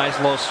line. Does a nice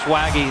little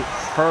swaggy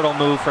hurdle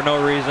move for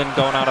no reason,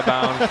 going out of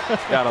bounds.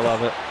 Gotta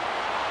love it.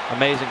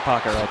 Amazing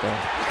pocket right there.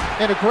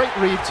 And a great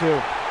read, too.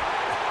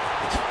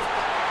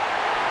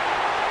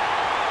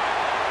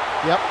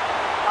 Yep.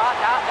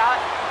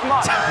 Come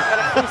on.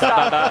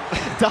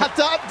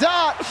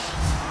 Dot.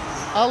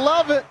 I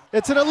love it.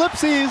 It's an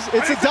ellipses.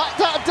 It's a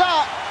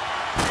dot.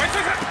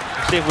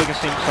 See if we can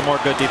see some more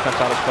good defense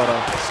out of Spoto.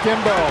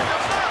 Skimbo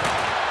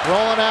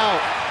rolling out.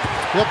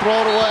 He'll throw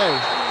it away.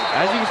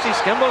 As you can see,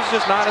 Skimbo's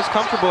just not as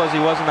comfortable as he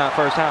was in that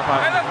first half.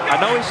 I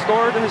know he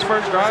scored in his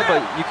first drive,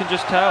 but you can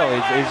just tell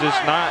he's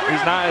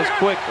not as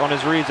quick on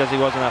his reads as he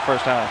was in that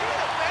first half.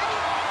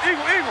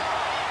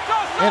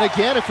 And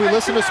again, if we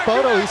listen to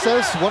Spoto, he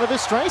says one of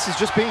his strengths is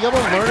just being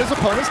able to learn his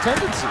opponent's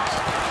tendencies.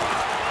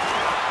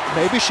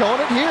 Maybe showing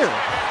it here.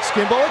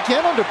 Skimbo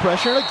again under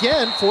pressure and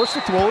again forced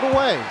to throw it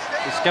away.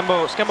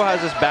 Skimbo has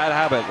this bad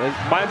habit. It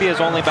might be his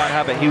only bad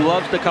habit. He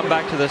loves to come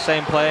back to the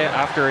same play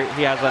after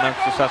he has an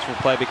unsuccessful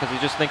play because he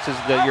just thinks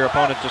that your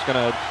opponent's just going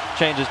to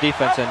change his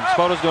defense. And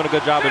Spoto's doing a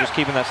good job of just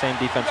keeping that same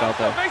defense out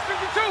there.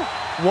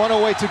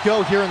 1:08 to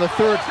go here in the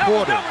third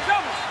quarter.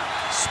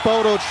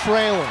 Spoto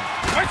trailing.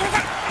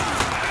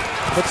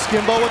 But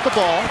Skimbo with the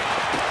ball.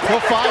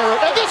 He'll fire it.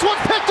 And this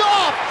one's picked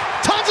off!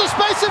 Tons of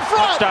space in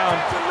front! Touchdown.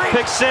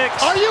 Pick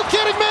 6. Are you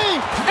kidding me?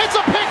 It's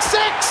a pick 6!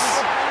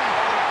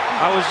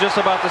 I was just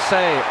about to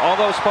say,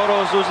 although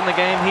Spoto is losing the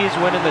game, he's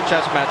winning the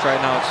chess match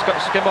right now.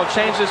 Skimbo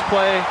changed his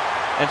play,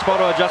 and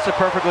Spoto adjusted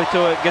perfectly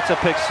to it, gets a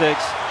pick 6.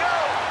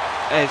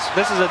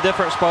 This is a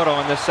different Spoto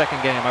in this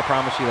second game, I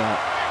promise you that.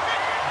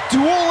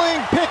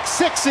 Dueling pick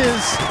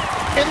 6s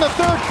in the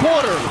third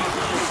quarter.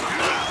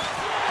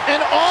 And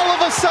all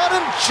of a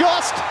sudden,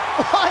 just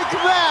like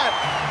that,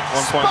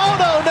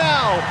 Spoto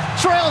now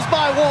trails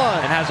by 1.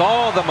 And has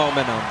all the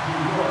momentum.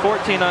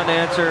 14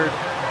 unanswered.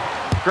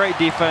 Great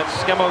defense.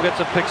 Skimbo gets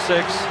a pick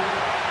 6.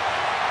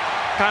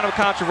 Kind of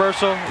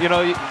controversial. You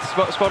know,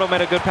 Spoto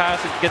made a good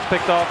pass. It gets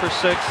picked off for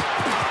 6.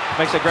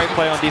 Makes a great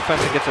play on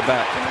defense and gets it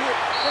back.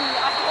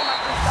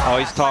 Oh,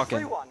 he's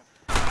talking.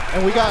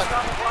 And we got,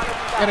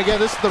 and again,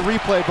 this is the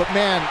replay, but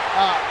man,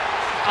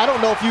 I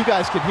don't know if you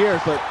guys can hear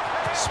it, but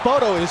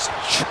Spoto is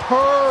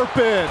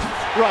chirping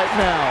right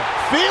now.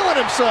 Feeling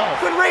himself.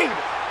 Good read.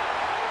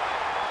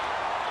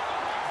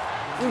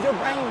 Use your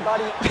brain,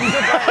 buddy. Use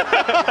your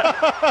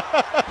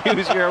brain.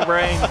 Use your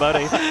brain,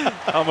 buddy.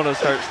 I'm going to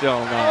start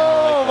stealing that.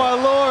 Oh, my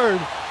Lord.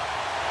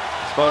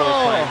 Spoto is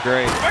playing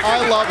great.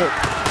 I love it.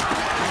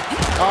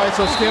 All right,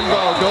 so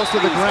Skimbo goes to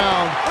the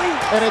ground.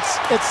 And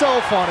it's so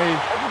funny.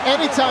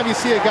 Anytime you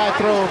see a guy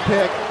throw a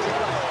pick,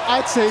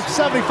 I'd say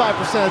 75%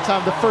 of the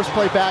time, the first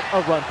play back,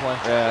 a run play.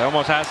 Yeah, it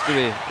almost has to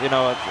be. You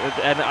know,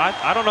 and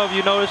I don't know if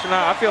you noticed or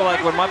not, I feel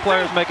like when my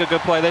players make a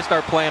good play, they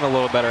start playing a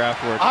little better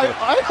afterwards. I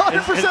 100%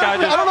 agree.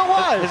 I don't know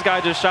why. This guy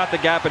just shot the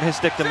gap and his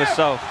stick to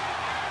himself.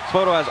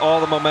 Spoto has all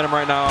the momentum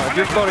right now. If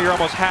you're Spoto, you're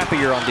almost happy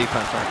you're on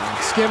defense right now.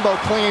 Skimbo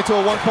clinging to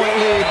a 1-point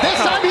lead.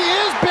 This time he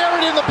is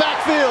buried in the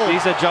backfield.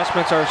 These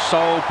adjustments are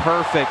so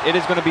perfect. It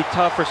is going to be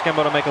tough for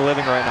Skimbo to make a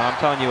living right now. I'm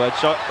telling you,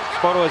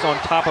 Spoto is on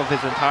top of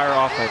his entire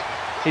offense.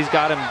 He's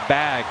got him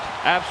bagged,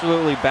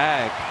 absolutely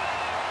bagged.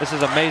 This is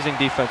amazing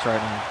defense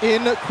right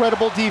now.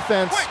 Incredible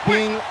defense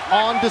being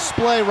on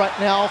display right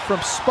now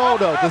from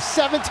Spoto, the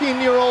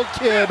 17-year-old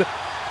kid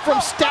from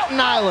Staten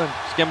Island.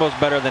 Skimbo's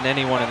better than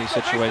any one of these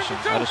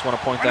situations. I just want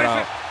to point that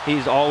out.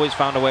 He's always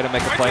found a way to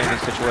make a play in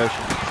these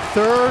situations.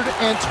 3rd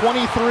and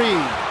 23.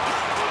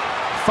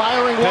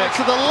 Firing one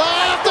to the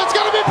left. It's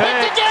going to be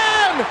picked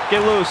again.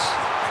 Get loose.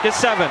 Get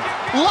 7.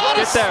 Lot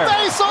of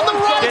space on the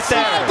right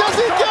side. Does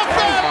he get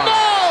there?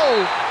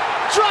 No.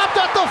 Dropped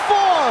at the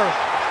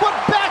 4. But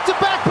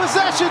back-to-back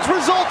possessions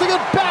resulting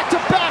in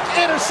back-to-back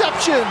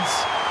interceptions.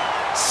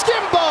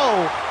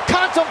 Skimbo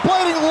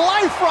contemplating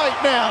life right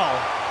now.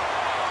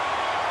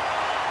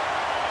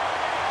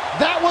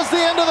 That was the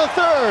end of the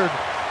 3rd.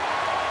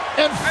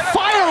 And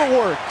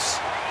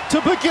fireworks to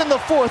begin the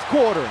 4th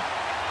quarter.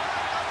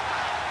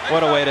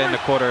 What a way to end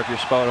the quarter if you're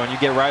Spoto, and you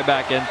get right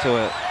back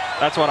into it.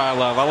 That's what I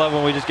love. I love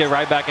when we just get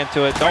right back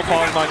into it. Don't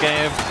pause my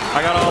game.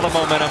 I got all the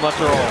momentum. Let's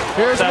roll.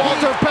 Here's 7.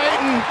 Walter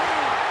Payton,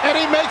 and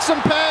he makes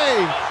him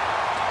pay.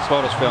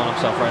 Spoto's feeling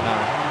himself right now.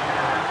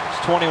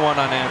 It's 21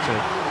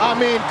 unanswered. I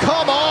mean,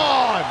 come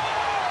on.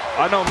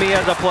 I know me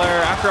as a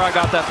player, after I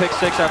got that pick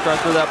 6, after I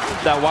threw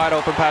that wide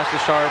open pass to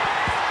Sharp,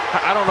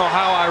 I don't know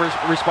how I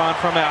respond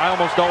from it. I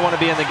almost don't want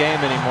to be in the game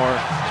anymore.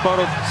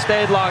 Spoto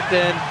stayed locked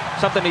in,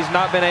 something he's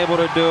not been able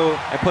to do,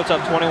 and puts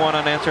up 21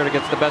 unanswered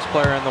against the best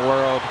player in the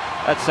world.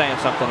 That's saying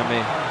something to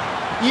me.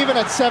 Even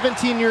at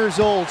 17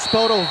 years old,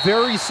 Spoto,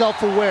 very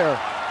self-aware,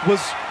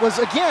 was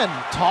again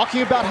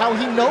talking about how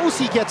he knows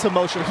he gets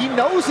emotional, he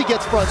knows he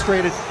gets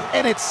frustrated,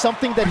 and it's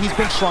something that he's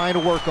been trying to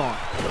work on.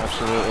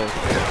 Absolutely.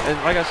 And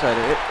like I said,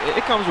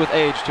 it comes with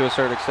age to a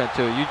certain extent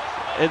too.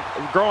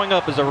 Growing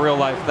up is a real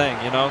life thing,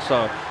 you know,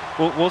 so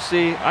we'll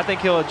see. I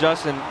think he'll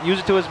adjust and use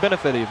it to his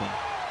benefit even.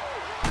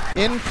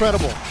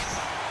 Incredible.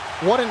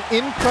 What an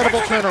incredible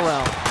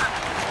turnaround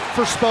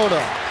for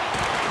Spoto.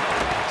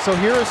 So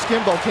here is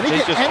Skimbo. Can he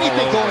get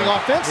anything going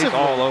offensively? He's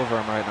all over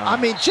him right now. I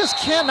mean, just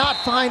cannot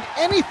find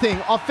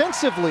anything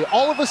offensively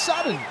all of a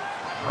sudden.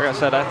 Like I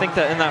said, I think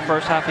that in that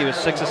first half he was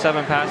 6 of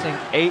 7 passing,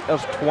 8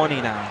 of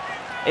 20 now.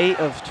 8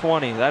 of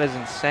 20. That is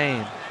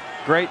insane.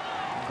 Great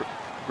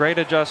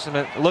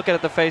adjustment. Look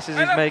at the faces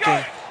he's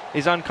making.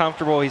 He's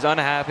uncomfortable. He's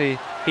unhappy.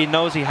 He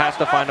knows he has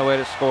to find a way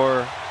to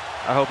score.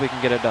 I hope he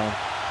can get it done.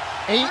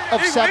 8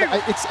 of 7.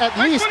 It's at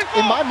least,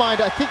 in my mind,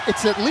 I think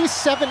it's at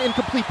least 7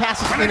 incomplete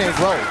passes in a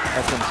row.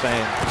 That's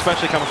insane,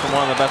 especially coming from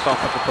one of the best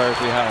offensive players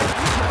we have.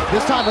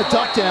 This time a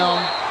duck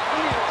down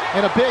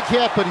and a big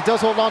hit, but he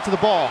does hold on to the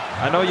ball.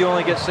 I know you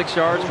only get 6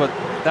 yards, but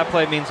that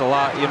play means a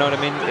lot. You know what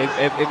I mean?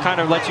 It kind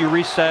of lets you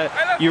reset.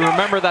 You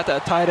remember that the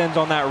tight end's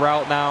on that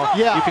route now.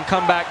 Yeah. You can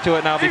come back to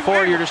it now.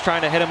 Before, you're just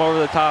trying to hit him over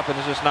the top, and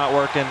it's just not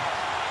working.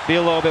 Be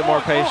a little bit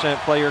more patient.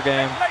 Play your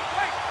game.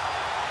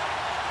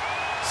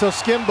 So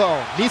Skimbo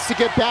needs to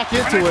get back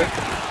into it.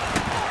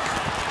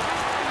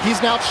 He's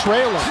now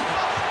trailing.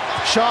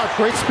 Sharp,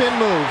 great spin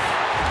move.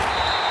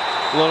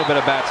 A little bit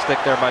of bad stick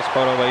there by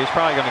Spoto, but he's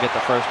probably going to get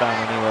the first down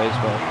anyways.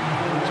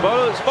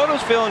 But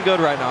Spoto's feeling good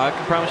right now. I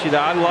can promise you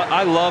that.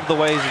 I love the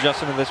way he's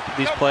adjusting to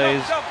these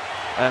plays,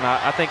 and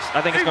I think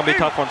it's going to be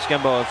tough on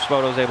Skimbo if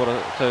Spoto's able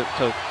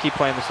to keep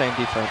playing the same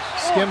defense.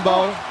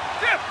 Skimbo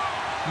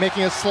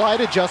making a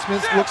slight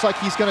adjustment. Looks like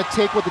he's going to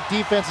take what the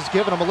defense is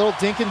giving him, a little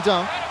dink and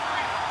dunk.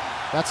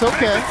 That's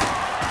okay.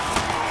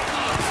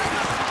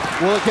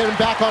 Will it get him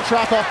back on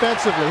track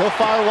offensively? He'll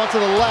fire one to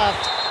the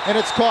left, and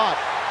it's caught.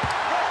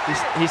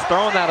 He's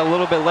throwing that a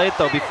little bit late,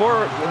 though.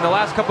 Before, in the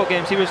last couple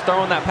games, he was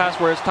throwing that pass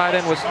where his tight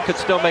end could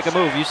still make a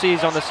move. You see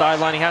he's on the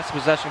sideline. He has the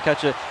possession,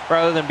 catch it,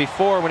 rather than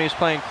before when he was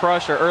playing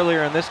Crush or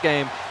earlier in this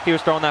game, he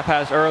was throwing that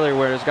pass earlier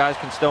where his guys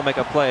can still make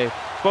a play.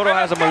 Spoto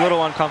has him a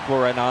little uncomfortable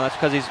right now, and that's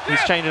because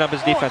he's changing up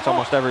his defense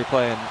almost every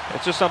play, and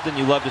it's just something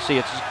you love to see.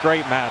 It's just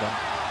great Madden.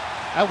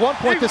 At one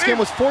point, this game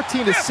was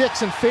 14-6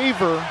 in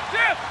favor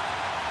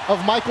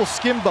of Michael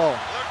Skimbo.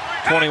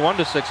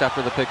 21-6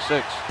 after the pick 6.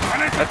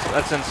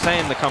 That's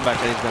insane, the comeback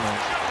that he's been on.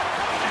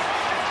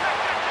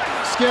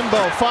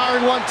 Skimbo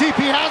firing one deep.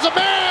 He has a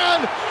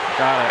man!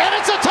 Got it. And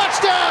it's a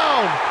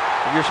touchdown!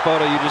 If you're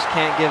Spoto, you just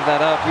can't give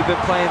that up. You've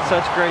been playing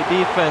such great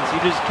defense.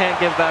 You just can't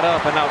give that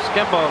up. And now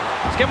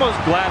Skimbo's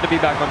glad to be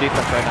back on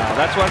defense right now.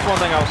 That's one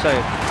thing I'll say.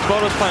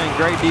 Spoto's playing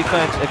great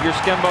defense. If you're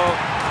Skimbo,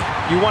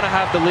 you want to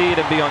have the lead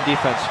and be on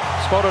defense.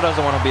 Spoto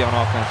doesn't want to be on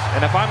offense.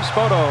 And if I'm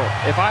Spoto,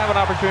 if I have an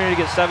opportunity to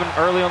get 7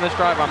 early on this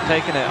drive, I'm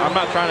taking it. I'm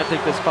not trying to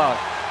take this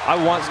clock. I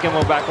want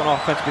Skimbo back on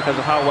offense because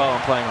of how well I'm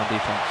playing on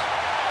defense.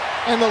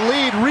 And the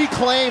lead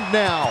reclaimed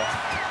now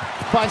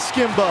by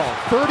Skimbo,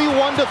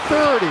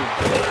 31-30.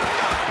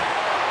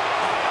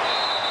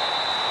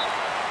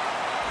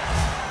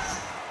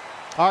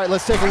 All right,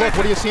 let's take a look.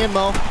 What are you seeing,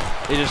 Mo?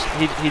 He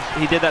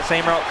did that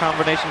same route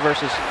combination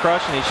versus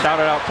Crush, and he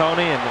shouted out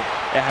Tony, and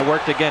it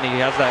worked again. He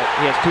has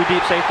two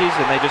deep safeties,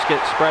 and they just get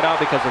spread out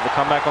because of the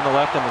comeback on the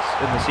left and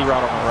the C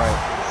route on the right.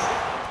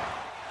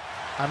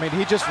 I mean,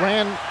 he just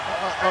ran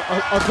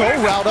a go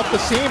route up the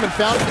seam and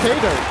found pay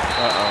dirt.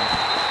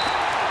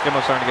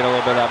 Skimbo's starting to get a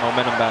little bit of that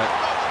momentum back.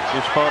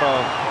 Your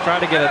Spoto,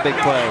 try to get a big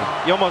play.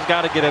 You almost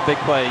got to get a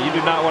big play. You do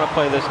not want to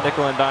play this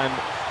nickel and dime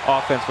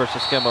offense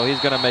versus Skimbo.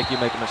 He's going to make you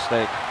make a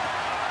mistake.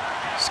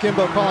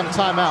 Skimbo calling a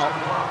timeout.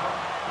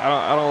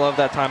 I don't love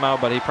that timeout,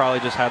 but he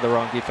probably just had the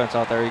wrong defense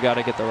out there. You got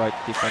to get the right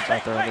defense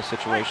out there in this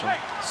situation.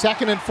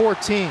 2nd and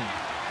 14.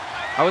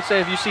 I would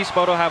say if you see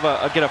Spoto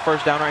get a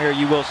first down right here,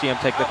 you will see him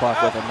take the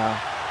clock with him now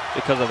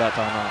because of that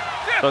timeout.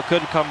 So it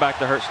could come back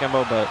to hurt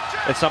Skimbo, but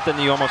it's something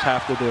you almost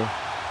have to do.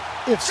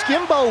 If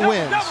Skimbo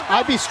wins,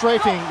 IB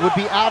Strafing would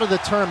be out of the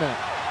tournament,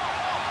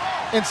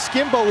 and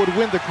Skimbo would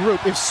win the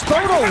group. If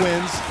Spoto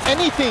wins,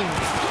 anything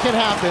can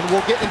happen.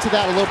 We'll get into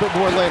that a little bit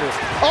more later.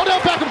 Oh, now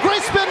Beckham,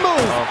 great spin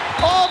move.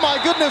 Oh my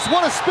goodness,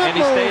 what a spin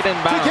move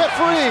to get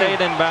free. He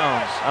stayed in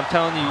bounds. I'm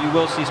telling you, you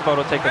will see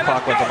Spoto take the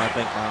clock with him, I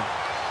think, now.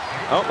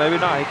 Oh,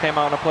 maybe not. He came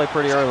out on a play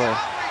pretty early.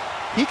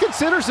 He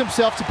considers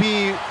himself to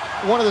be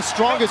one of the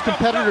strongest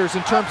competitors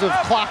in terms of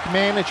clock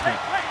management.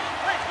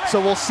 So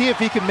we'll see if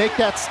he can make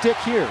that stick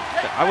here.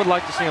 I would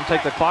like to see him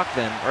take the clock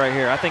then, right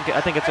here. I think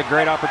it's a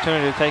great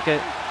opportunity to take it.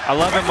 I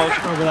love him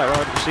motion over that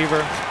wide receiver.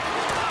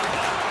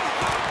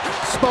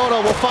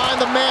 Spoto will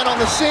find the man on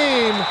the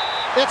seam.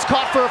 It's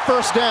caught for a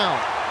first down.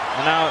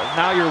 And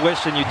now you're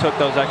wishing you took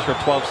those extra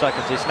 12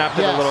 seconds. He snapped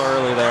it a little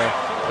early there.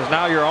 Because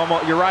now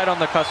you're right on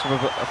the cusp of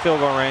a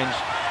field goal range.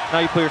 Now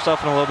you put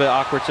yourself in a little bit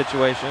awkward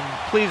situation.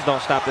 Please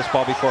don't snap this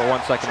ball before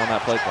 1 second on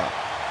that play clock.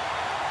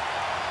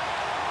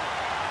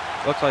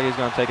 Looks like he's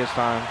going to take his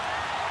time.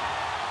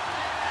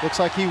 Looks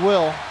like he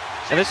will.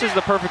 And this is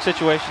the perfect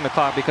situation to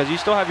clock because you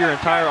still have your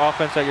entire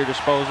offense at your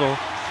disposal.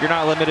 You're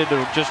not limited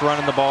to just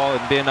running the ball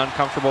and being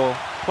uncomfortable.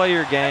 Play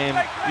your game.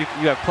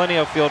 You have plenty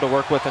of field to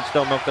work with and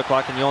still milk the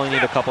clock, and you only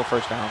need a couple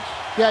first downs.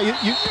 Yeah,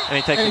 and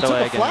he takes a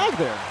delay took a flag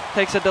there.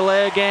 Takes a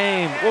delay a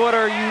game. What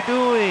are you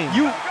doing?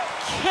 You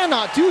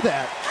cannot do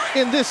that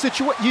in this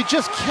situation. You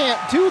just can't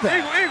do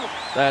that.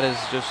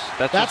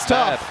 That's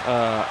tough.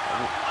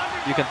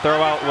 You can throw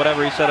out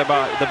whatever he said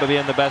about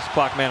being the best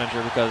clock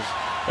manager because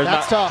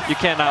tough. You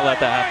cannot let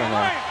that happen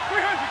there.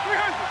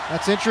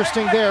 That's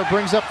interesting there.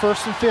 Brings up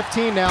 1st and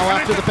 15 now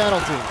after the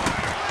penalty.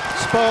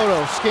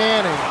 Spoto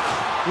scanning,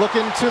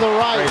 looking to the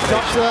right,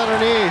 dumps it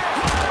underneath.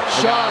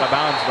 Shot. Out of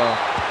bounds though.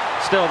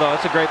 Still though,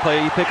 it's a great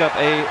play. You pick up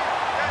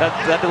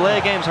that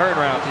delay game's hurting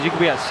around because you could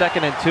be at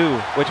 2nd and 2,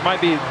 which might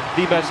be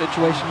the best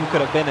situation you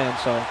could have been in.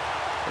 So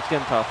it's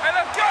getting tough.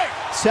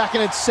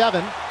 2nd and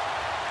 7.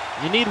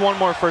 You need one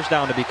more first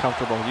down to be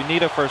comfortable. You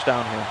need a first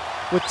down here.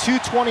 With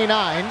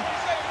 2:29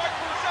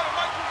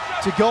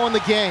 to go in the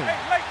game.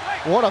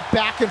 What a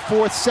back and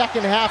forth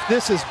second half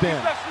this has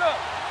been.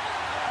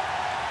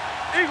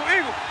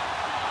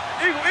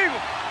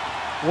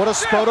 What a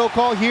Spoto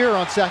call here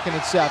on 2nd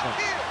and 7.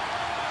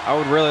 I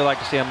would really like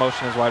to see him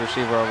motion his wide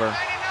receiver over.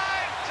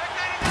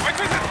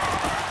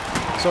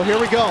 So here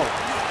we go.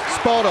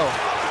 Spoto,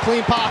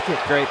 clean pocket.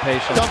 Great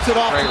patience. Dumps it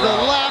off to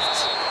the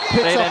left.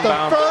 Picks up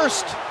the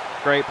first.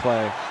 Great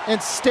play. And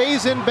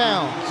stays in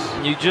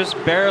bounds. You just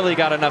barely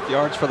got enough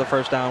yards for the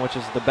first down, which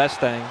is the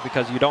best thing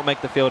because you don't make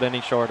the field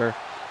any shorter.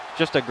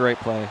 Just a great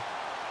play.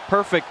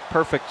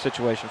 Perfect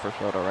situation for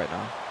Spoto right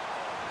now.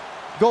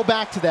 Go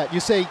back to that.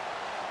 You say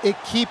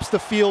it keeps the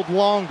field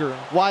longer.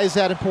 Why is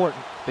that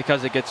important?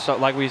 Because it gets, so,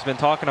 like we've been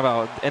talking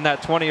about, in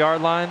that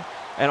 20-yard line.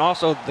 And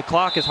also, the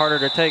clock is harder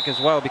to take as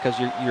well because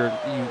you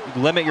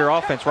limit your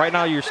offense. Right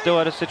now, you're still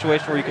at a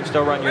situation where you can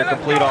still run your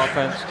complete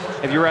offense.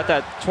 If you're at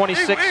that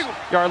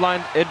 26-yard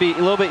line, it'd be a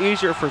little bit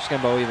easier for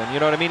Skimbo even. You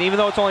know what I mean? Even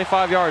though it's only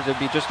 5 yards, it'd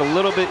be just a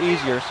little bit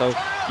easier. So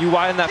you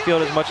widen that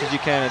field as much as you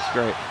can. It's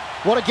great.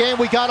 What a game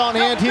we got on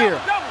hand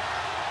here.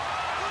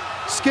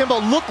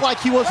 Skimbo looked like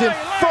he was in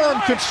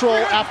firm control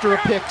after a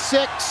pick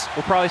 6.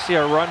 We'll probably see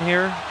a run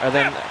here, and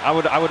then I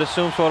would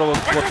assume Spoto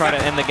will try to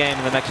end the game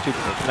in the next two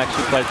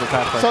plays of the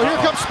pass play. So here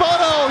comes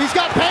Spoto. He's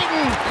got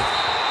Payton.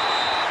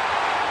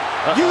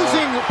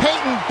 Using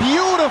Payton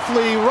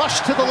beautifully,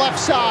 rushed to the left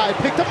side,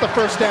 picked up the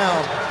first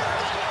down.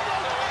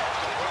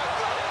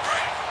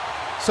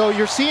 So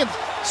you're seeing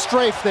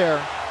Strafe there.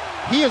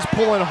 He is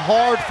pulling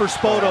hard for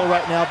Spoto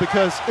right now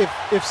because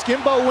if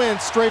Skimbo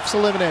wins, Strafe's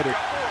eliminated.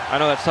 I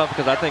know that's tough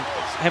because I think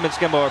him and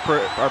Skimbo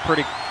are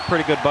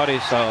pretty good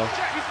buddies, so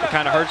it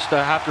kind of hurts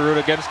to have to root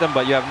against them,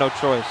 but you have no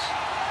choice.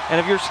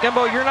 And if you're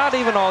Skimbo, you're not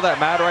even all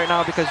that mad right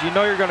now because you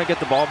know you're going to get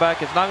the ball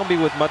back. It's not going to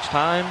be with much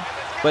time,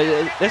 but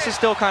this is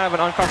still kind of an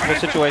uncomfortable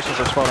situation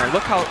for Spoto.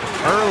 Look how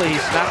early he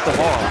snapped the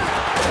ball.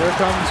 Here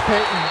comes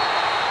Payton.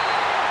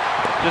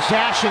 Just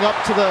dashing up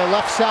to the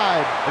left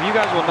side. If you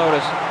guys will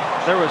notice,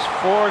 There was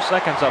 4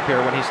 seconds up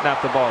here when he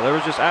snapped the ball. There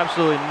was just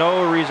absolutely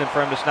no reason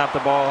for him to snap the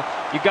ball.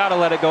 You got to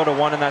let it go to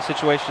 1 in that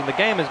situation. The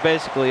game is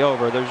basically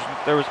over.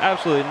 There was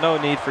absolutely no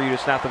need for you to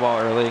snap the ball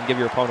early and give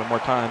your opponent more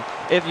time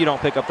if you don't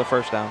pick up the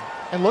first down.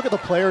 And look at the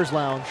players'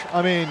 lounge.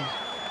 I mean,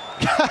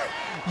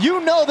 you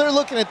know they're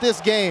looking at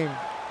this game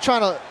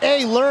trying to,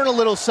 learn a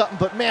little something,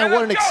 but man,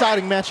 what an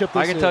exciting matchup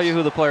this is. I can tell you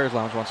who the players'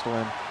 lounge wants to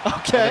win.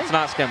 Okay. And it's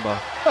not Skimbo.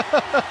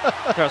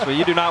 Trust me,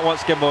 you do not want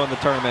Skimbo in the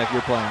tournament if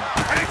you're playing.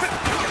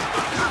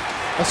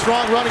 A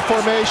strong running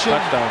formation.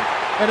 Touchdown.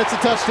 And it's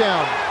a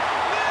touchdown.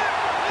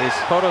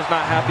 Spoto's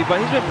not happy, but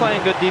he's been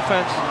playing good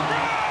defense.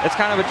 It's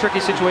kind of a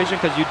tricky situation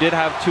because you did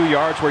have 2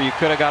 yards where you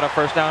could have got a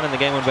first down and the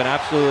game would have been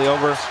absolutely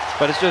over.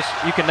 But it's just,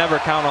 you can never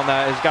count on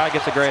that. His guy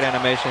gets a great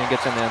animation and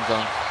gets in the end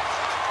zone.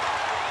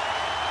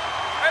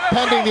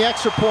 Pending the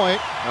extra point.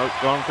 Nope,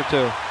 going for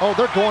 2. Oh,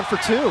 they're going for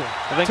 2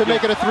 to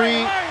make it a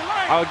 3.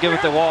 I would give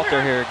it to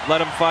Walter here.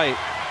 Let him fight.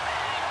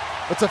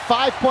 It's a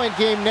 5-point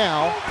game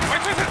now.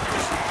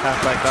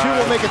 Halfback 2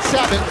 will make it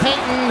 7.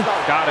 Payton.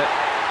 Got it.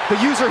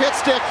 The user hit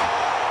stick.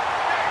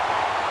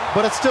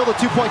 But it's still the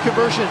 2-point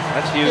conversion.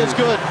 That's huge. It's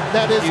good.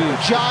 That is huge.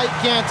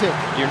 Gigantic.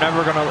 You're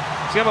never gonna.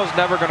 Skimbo's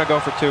never gonna go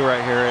for 2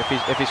 right here if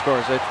he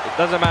scores. It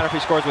doesn't matter if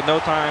he scores with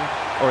no time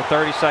or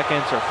 30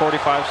 seconds or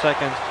 45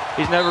 seconds.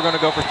 He's never gonna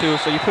go for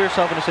 2. So you put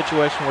yourself in a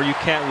situation where you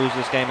can't lose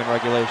this game in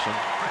regulation.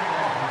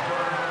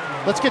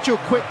 Let's get you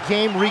a quick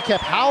game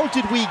recap. How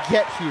did we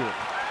get here?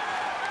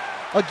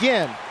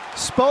 Again,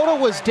 Spoto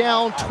was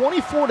down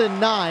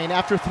 24-9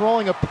 after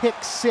throwing a pick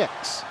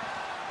 6.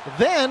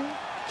 Then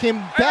came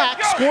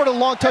back, scored a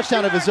long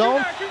touchdown of his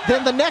own.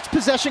 Then the next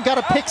possession got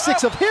a pick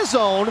 6 of his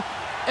own,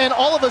 and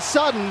all of a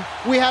sudden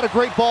we had a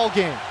great ball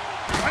game.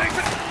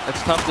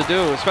 It's tough to do,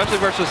 especially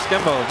versus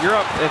Skimbo. If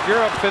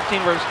you're up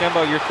 15 versus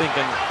Skimbo, you're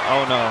thinking,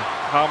 oh no,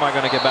 how am I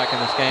going to get back in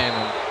this game?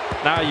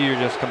 And now you're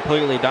just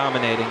completely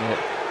dominating it.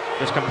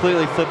 Just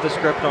completely flip the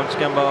script on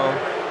Skimbo.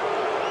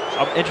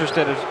 I'm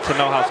interested to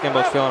know how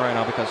Skimbo's feeling right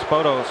now because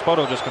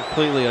Spoto just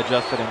completely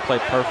adjusted and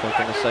played perfect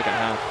in the second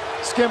half.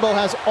 Skimbo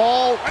has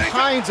all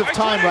kinds of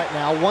time right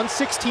now.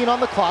 1:16 on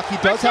the clock. He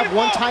does have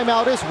 1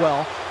 timeout as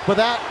well, but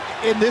that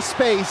in this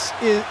space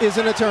is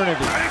an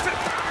eternity.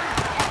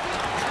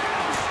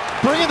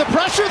 Bringing the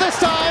pressure this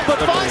time, but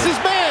finds his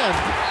man.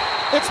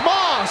 It's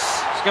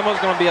Moss.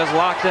 Skimbo's going to be as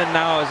locked in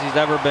now as he's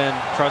ever been.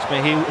 Trust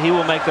me, he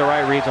will make the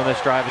right reads on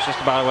this drive. It's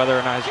just about whether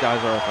or not his guys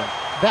are open.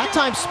 That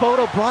time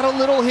Spoto brought a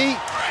little heat.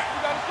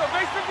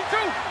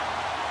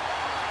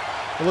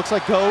 It looks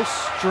like Ghost,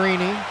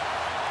 Drini.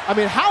 I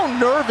mean, how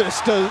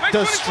nervous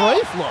does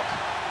Strafe look?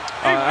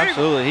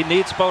 Absolutely. He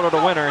needs Spoto to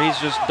win, or he's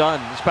just done.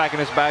 He's packing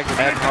his bags and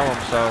heading home.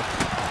 So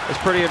it's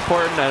pretty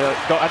important.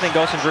 I think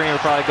Ghost and Drini are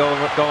probably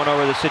going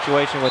over the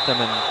situation with him,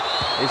 and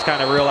he's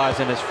kind of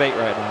realizing his fate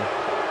right now.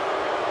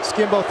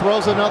 Skimbo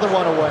throws another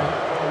one away.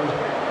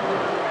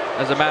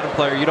 As a Madden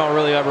player, you don't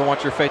really ever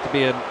want your fate to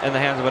be in the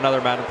hands of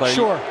another Madden player.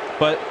 Sure.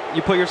 But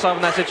you put yourself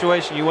in that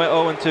situation. You went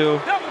 0-2.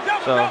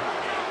 So.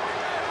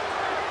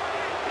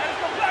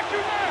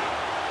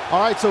 All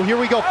right, so here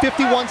we go.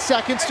 51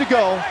 seconds to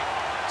go.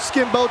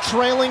 Skimbo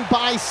trailing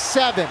by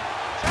 7.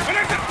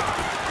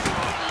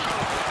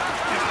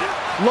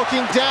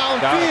 Looking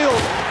downfield.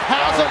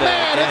 Has a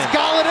man. It's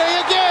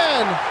Galladay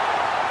again.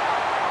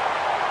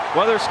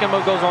 Whether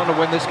Skimbo goes on to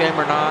win this game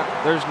or not,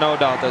 there's no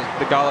doubt that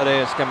the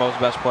Galladay is Skimbo's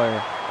best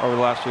player over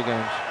the last 2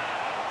 games.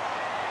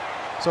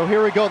 So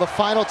here we go. The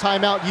final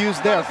timeout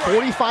used there.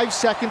 45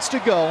 seconds to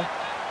go.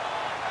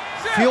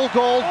 Field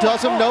goal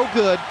does him no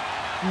good.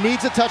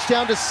 Needs a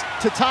touchdown to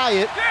tie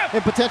it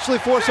and potentially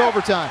force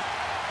overtime.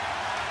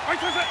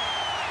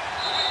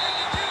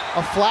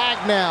 A flag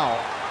now.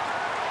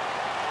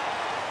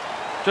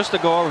 Just to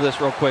go over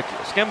this real quick,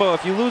 Skimbo,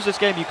 if you lose this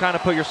game, you kind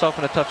of put yourself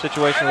in a tough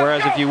situation,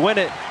 whereas if you win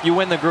it, you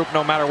win the group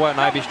no matter what,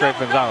 and IB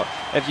Strafen's out.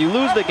 If you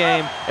lose the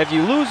game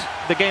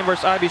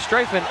versus IB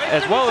Strafen,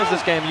 as well as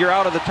this game, you're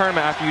out of the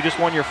tournament after you just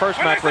won your first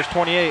match versus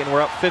 28, and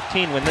we're up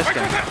 15 win this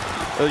game.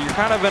 So you're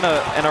kind of in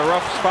a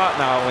rough spot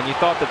now when you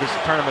thought that this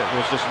tournament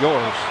was just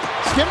yours.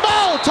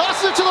 Skimbo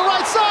tosses it to the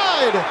right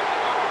side,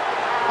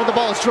 and the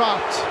ball is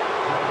dropped.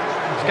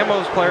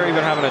 Skimbo's player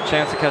even having a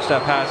chance to catch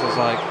that pass is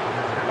like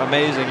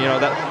amazing. You know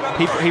that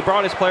he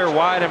brought his player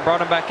wide and brought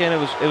him back in. It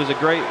was a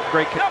great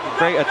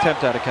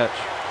attempt at a catch.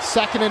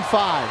 2nd and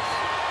 5.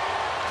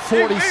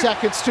 40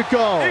 seconds to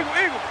go.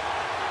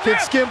 Can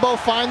Skimbo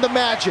find the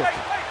magic?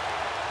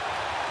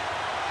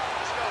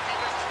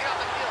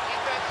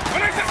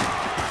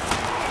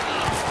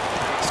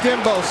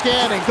 Skimbo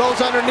scanning,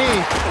 goes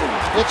underneath.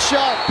 It's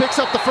sharp, picks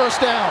up the first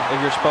down.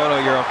 If you're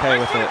Spoto, you're okay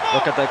with it.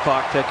 Look at that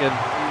clock ticking.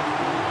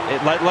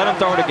 Let him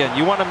throw it again.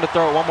 You want him to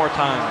throw it one more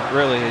time,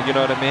 really, you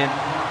know what I mean?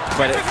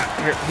 But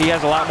he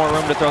has a lot more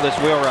room to throw this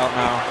wheel route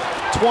now.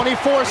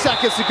 24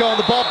 seconds to go, and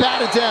the ball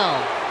batted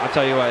down. I'll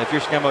tell you what, if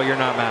you're Skimbo, you're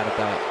not mad at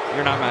that.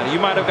 You're not mad. You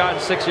might have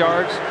gotten 6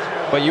 yards,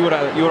 but you would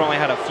only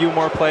had a few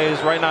more plays.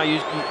 Right now, you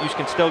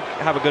can still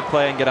have a good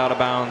play and get out of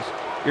bounds.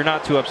 You're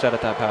not too upset at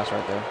that pass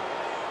right there.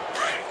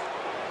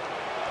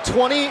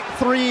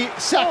 23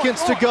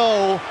 seconds to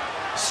go.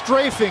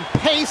 Strafing,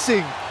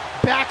 pacing,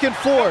 Back and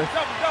forth.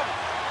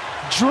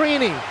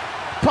 Drini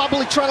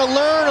probably trying to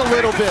learn a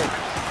little bit.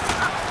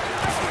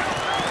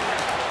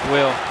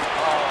 Will.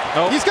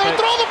 Nope. He's going to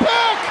throw the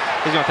pick.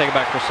 He's going to take it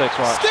back for 6.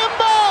 Watch.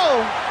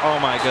 Skimbo. Oh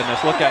my goodness.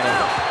 Look at him.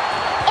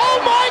 Oh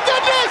my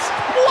goodness.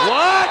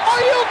 What?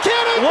 Are you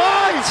kidding me?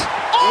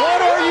 What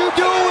are you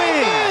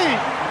doing?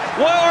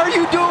 What are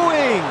you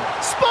doing?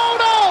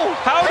 Spoto.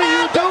 How do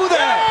you do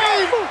that?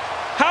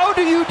 How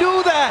do you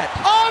do that?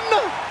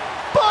 Unbelievable.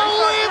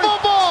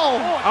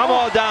 I'm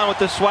all down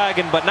with the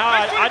swagging, but now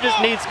I just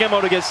need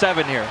Skimbo to get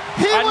 7 here.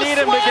 I need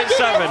him to get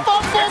 7.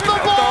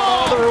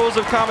 All the rules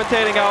of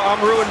commentating out.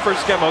 I'm rooting for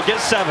Skimbo.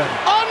 Get 7.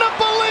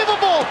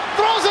 Unbelievable.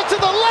 Throws it to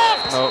the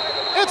left. Nope.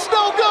 It's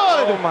no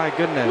good. Oh my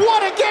goodness.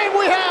 What a game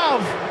we have.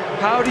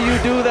 How do you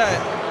do that?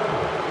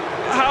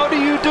 How do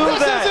you do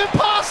that? This is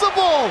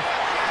impossible.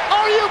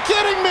 Are you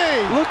kidding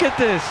me? Look at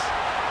this.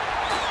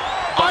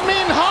 I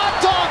mean, hot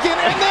dogging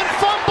and then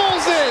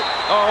fumbles it.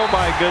 Oh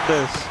my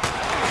goodness.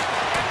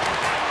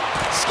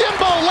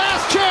 Skimbo,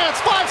 last chance.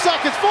 5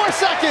 seconds, 4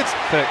 seconds.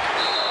 Pick.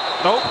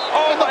 Nope.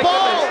 Oh my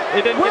goodness.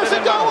 It didn't Where's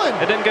get it going?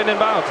 It didn't get in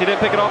bounds. He didn't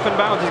pick it off in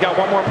bounds. He's got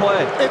one more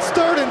play. It's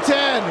 3rd and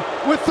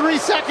 10 with 3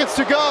 seconds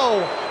to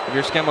go. If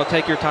you're Skimbo,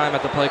 take your time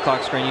at the play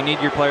clock screen. You need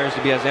your players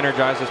to be as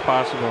energized as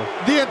possible.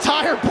 The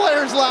entire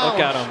players' lounge.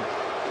 Look at them.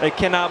 They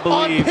cannot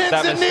believe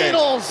that mistake.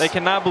 Needles. They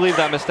cannot believe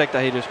that mistake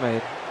that he just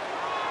made.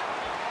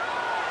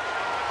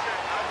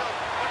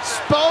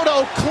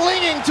 Spoto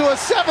clinging to a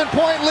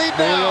 7-point lead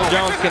now.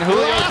 Can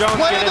Julio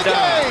Jones get it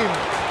down?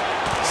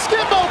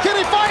 Skimbo, can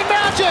he find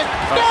magic?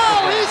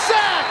 No, he's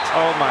sacked.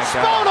 Oh my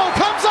God. Spoto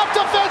comes up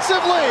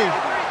defensively.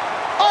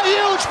 A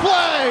huge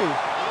play.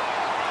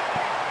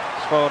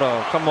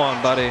 Spoto, come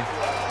on, buddy.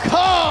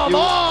 Come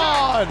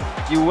on.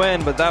 You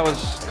win, but that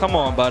was, come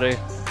on, buddy.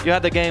 You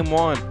had the game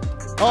won.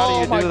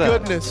 Oh my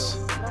goodness.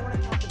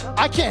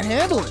 I can't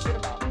handle it.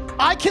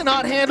 I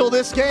cannot handle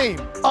this game.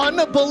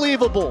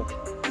 Unbelievable.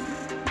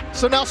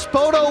 So now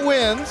Spoto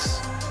wins.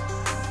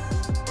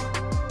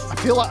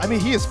 I mean,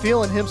 he is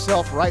feeling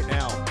himself right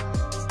now.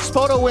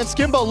 Spoto wins.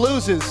 Skimbo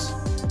loses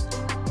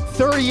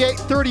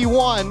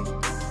 38-31.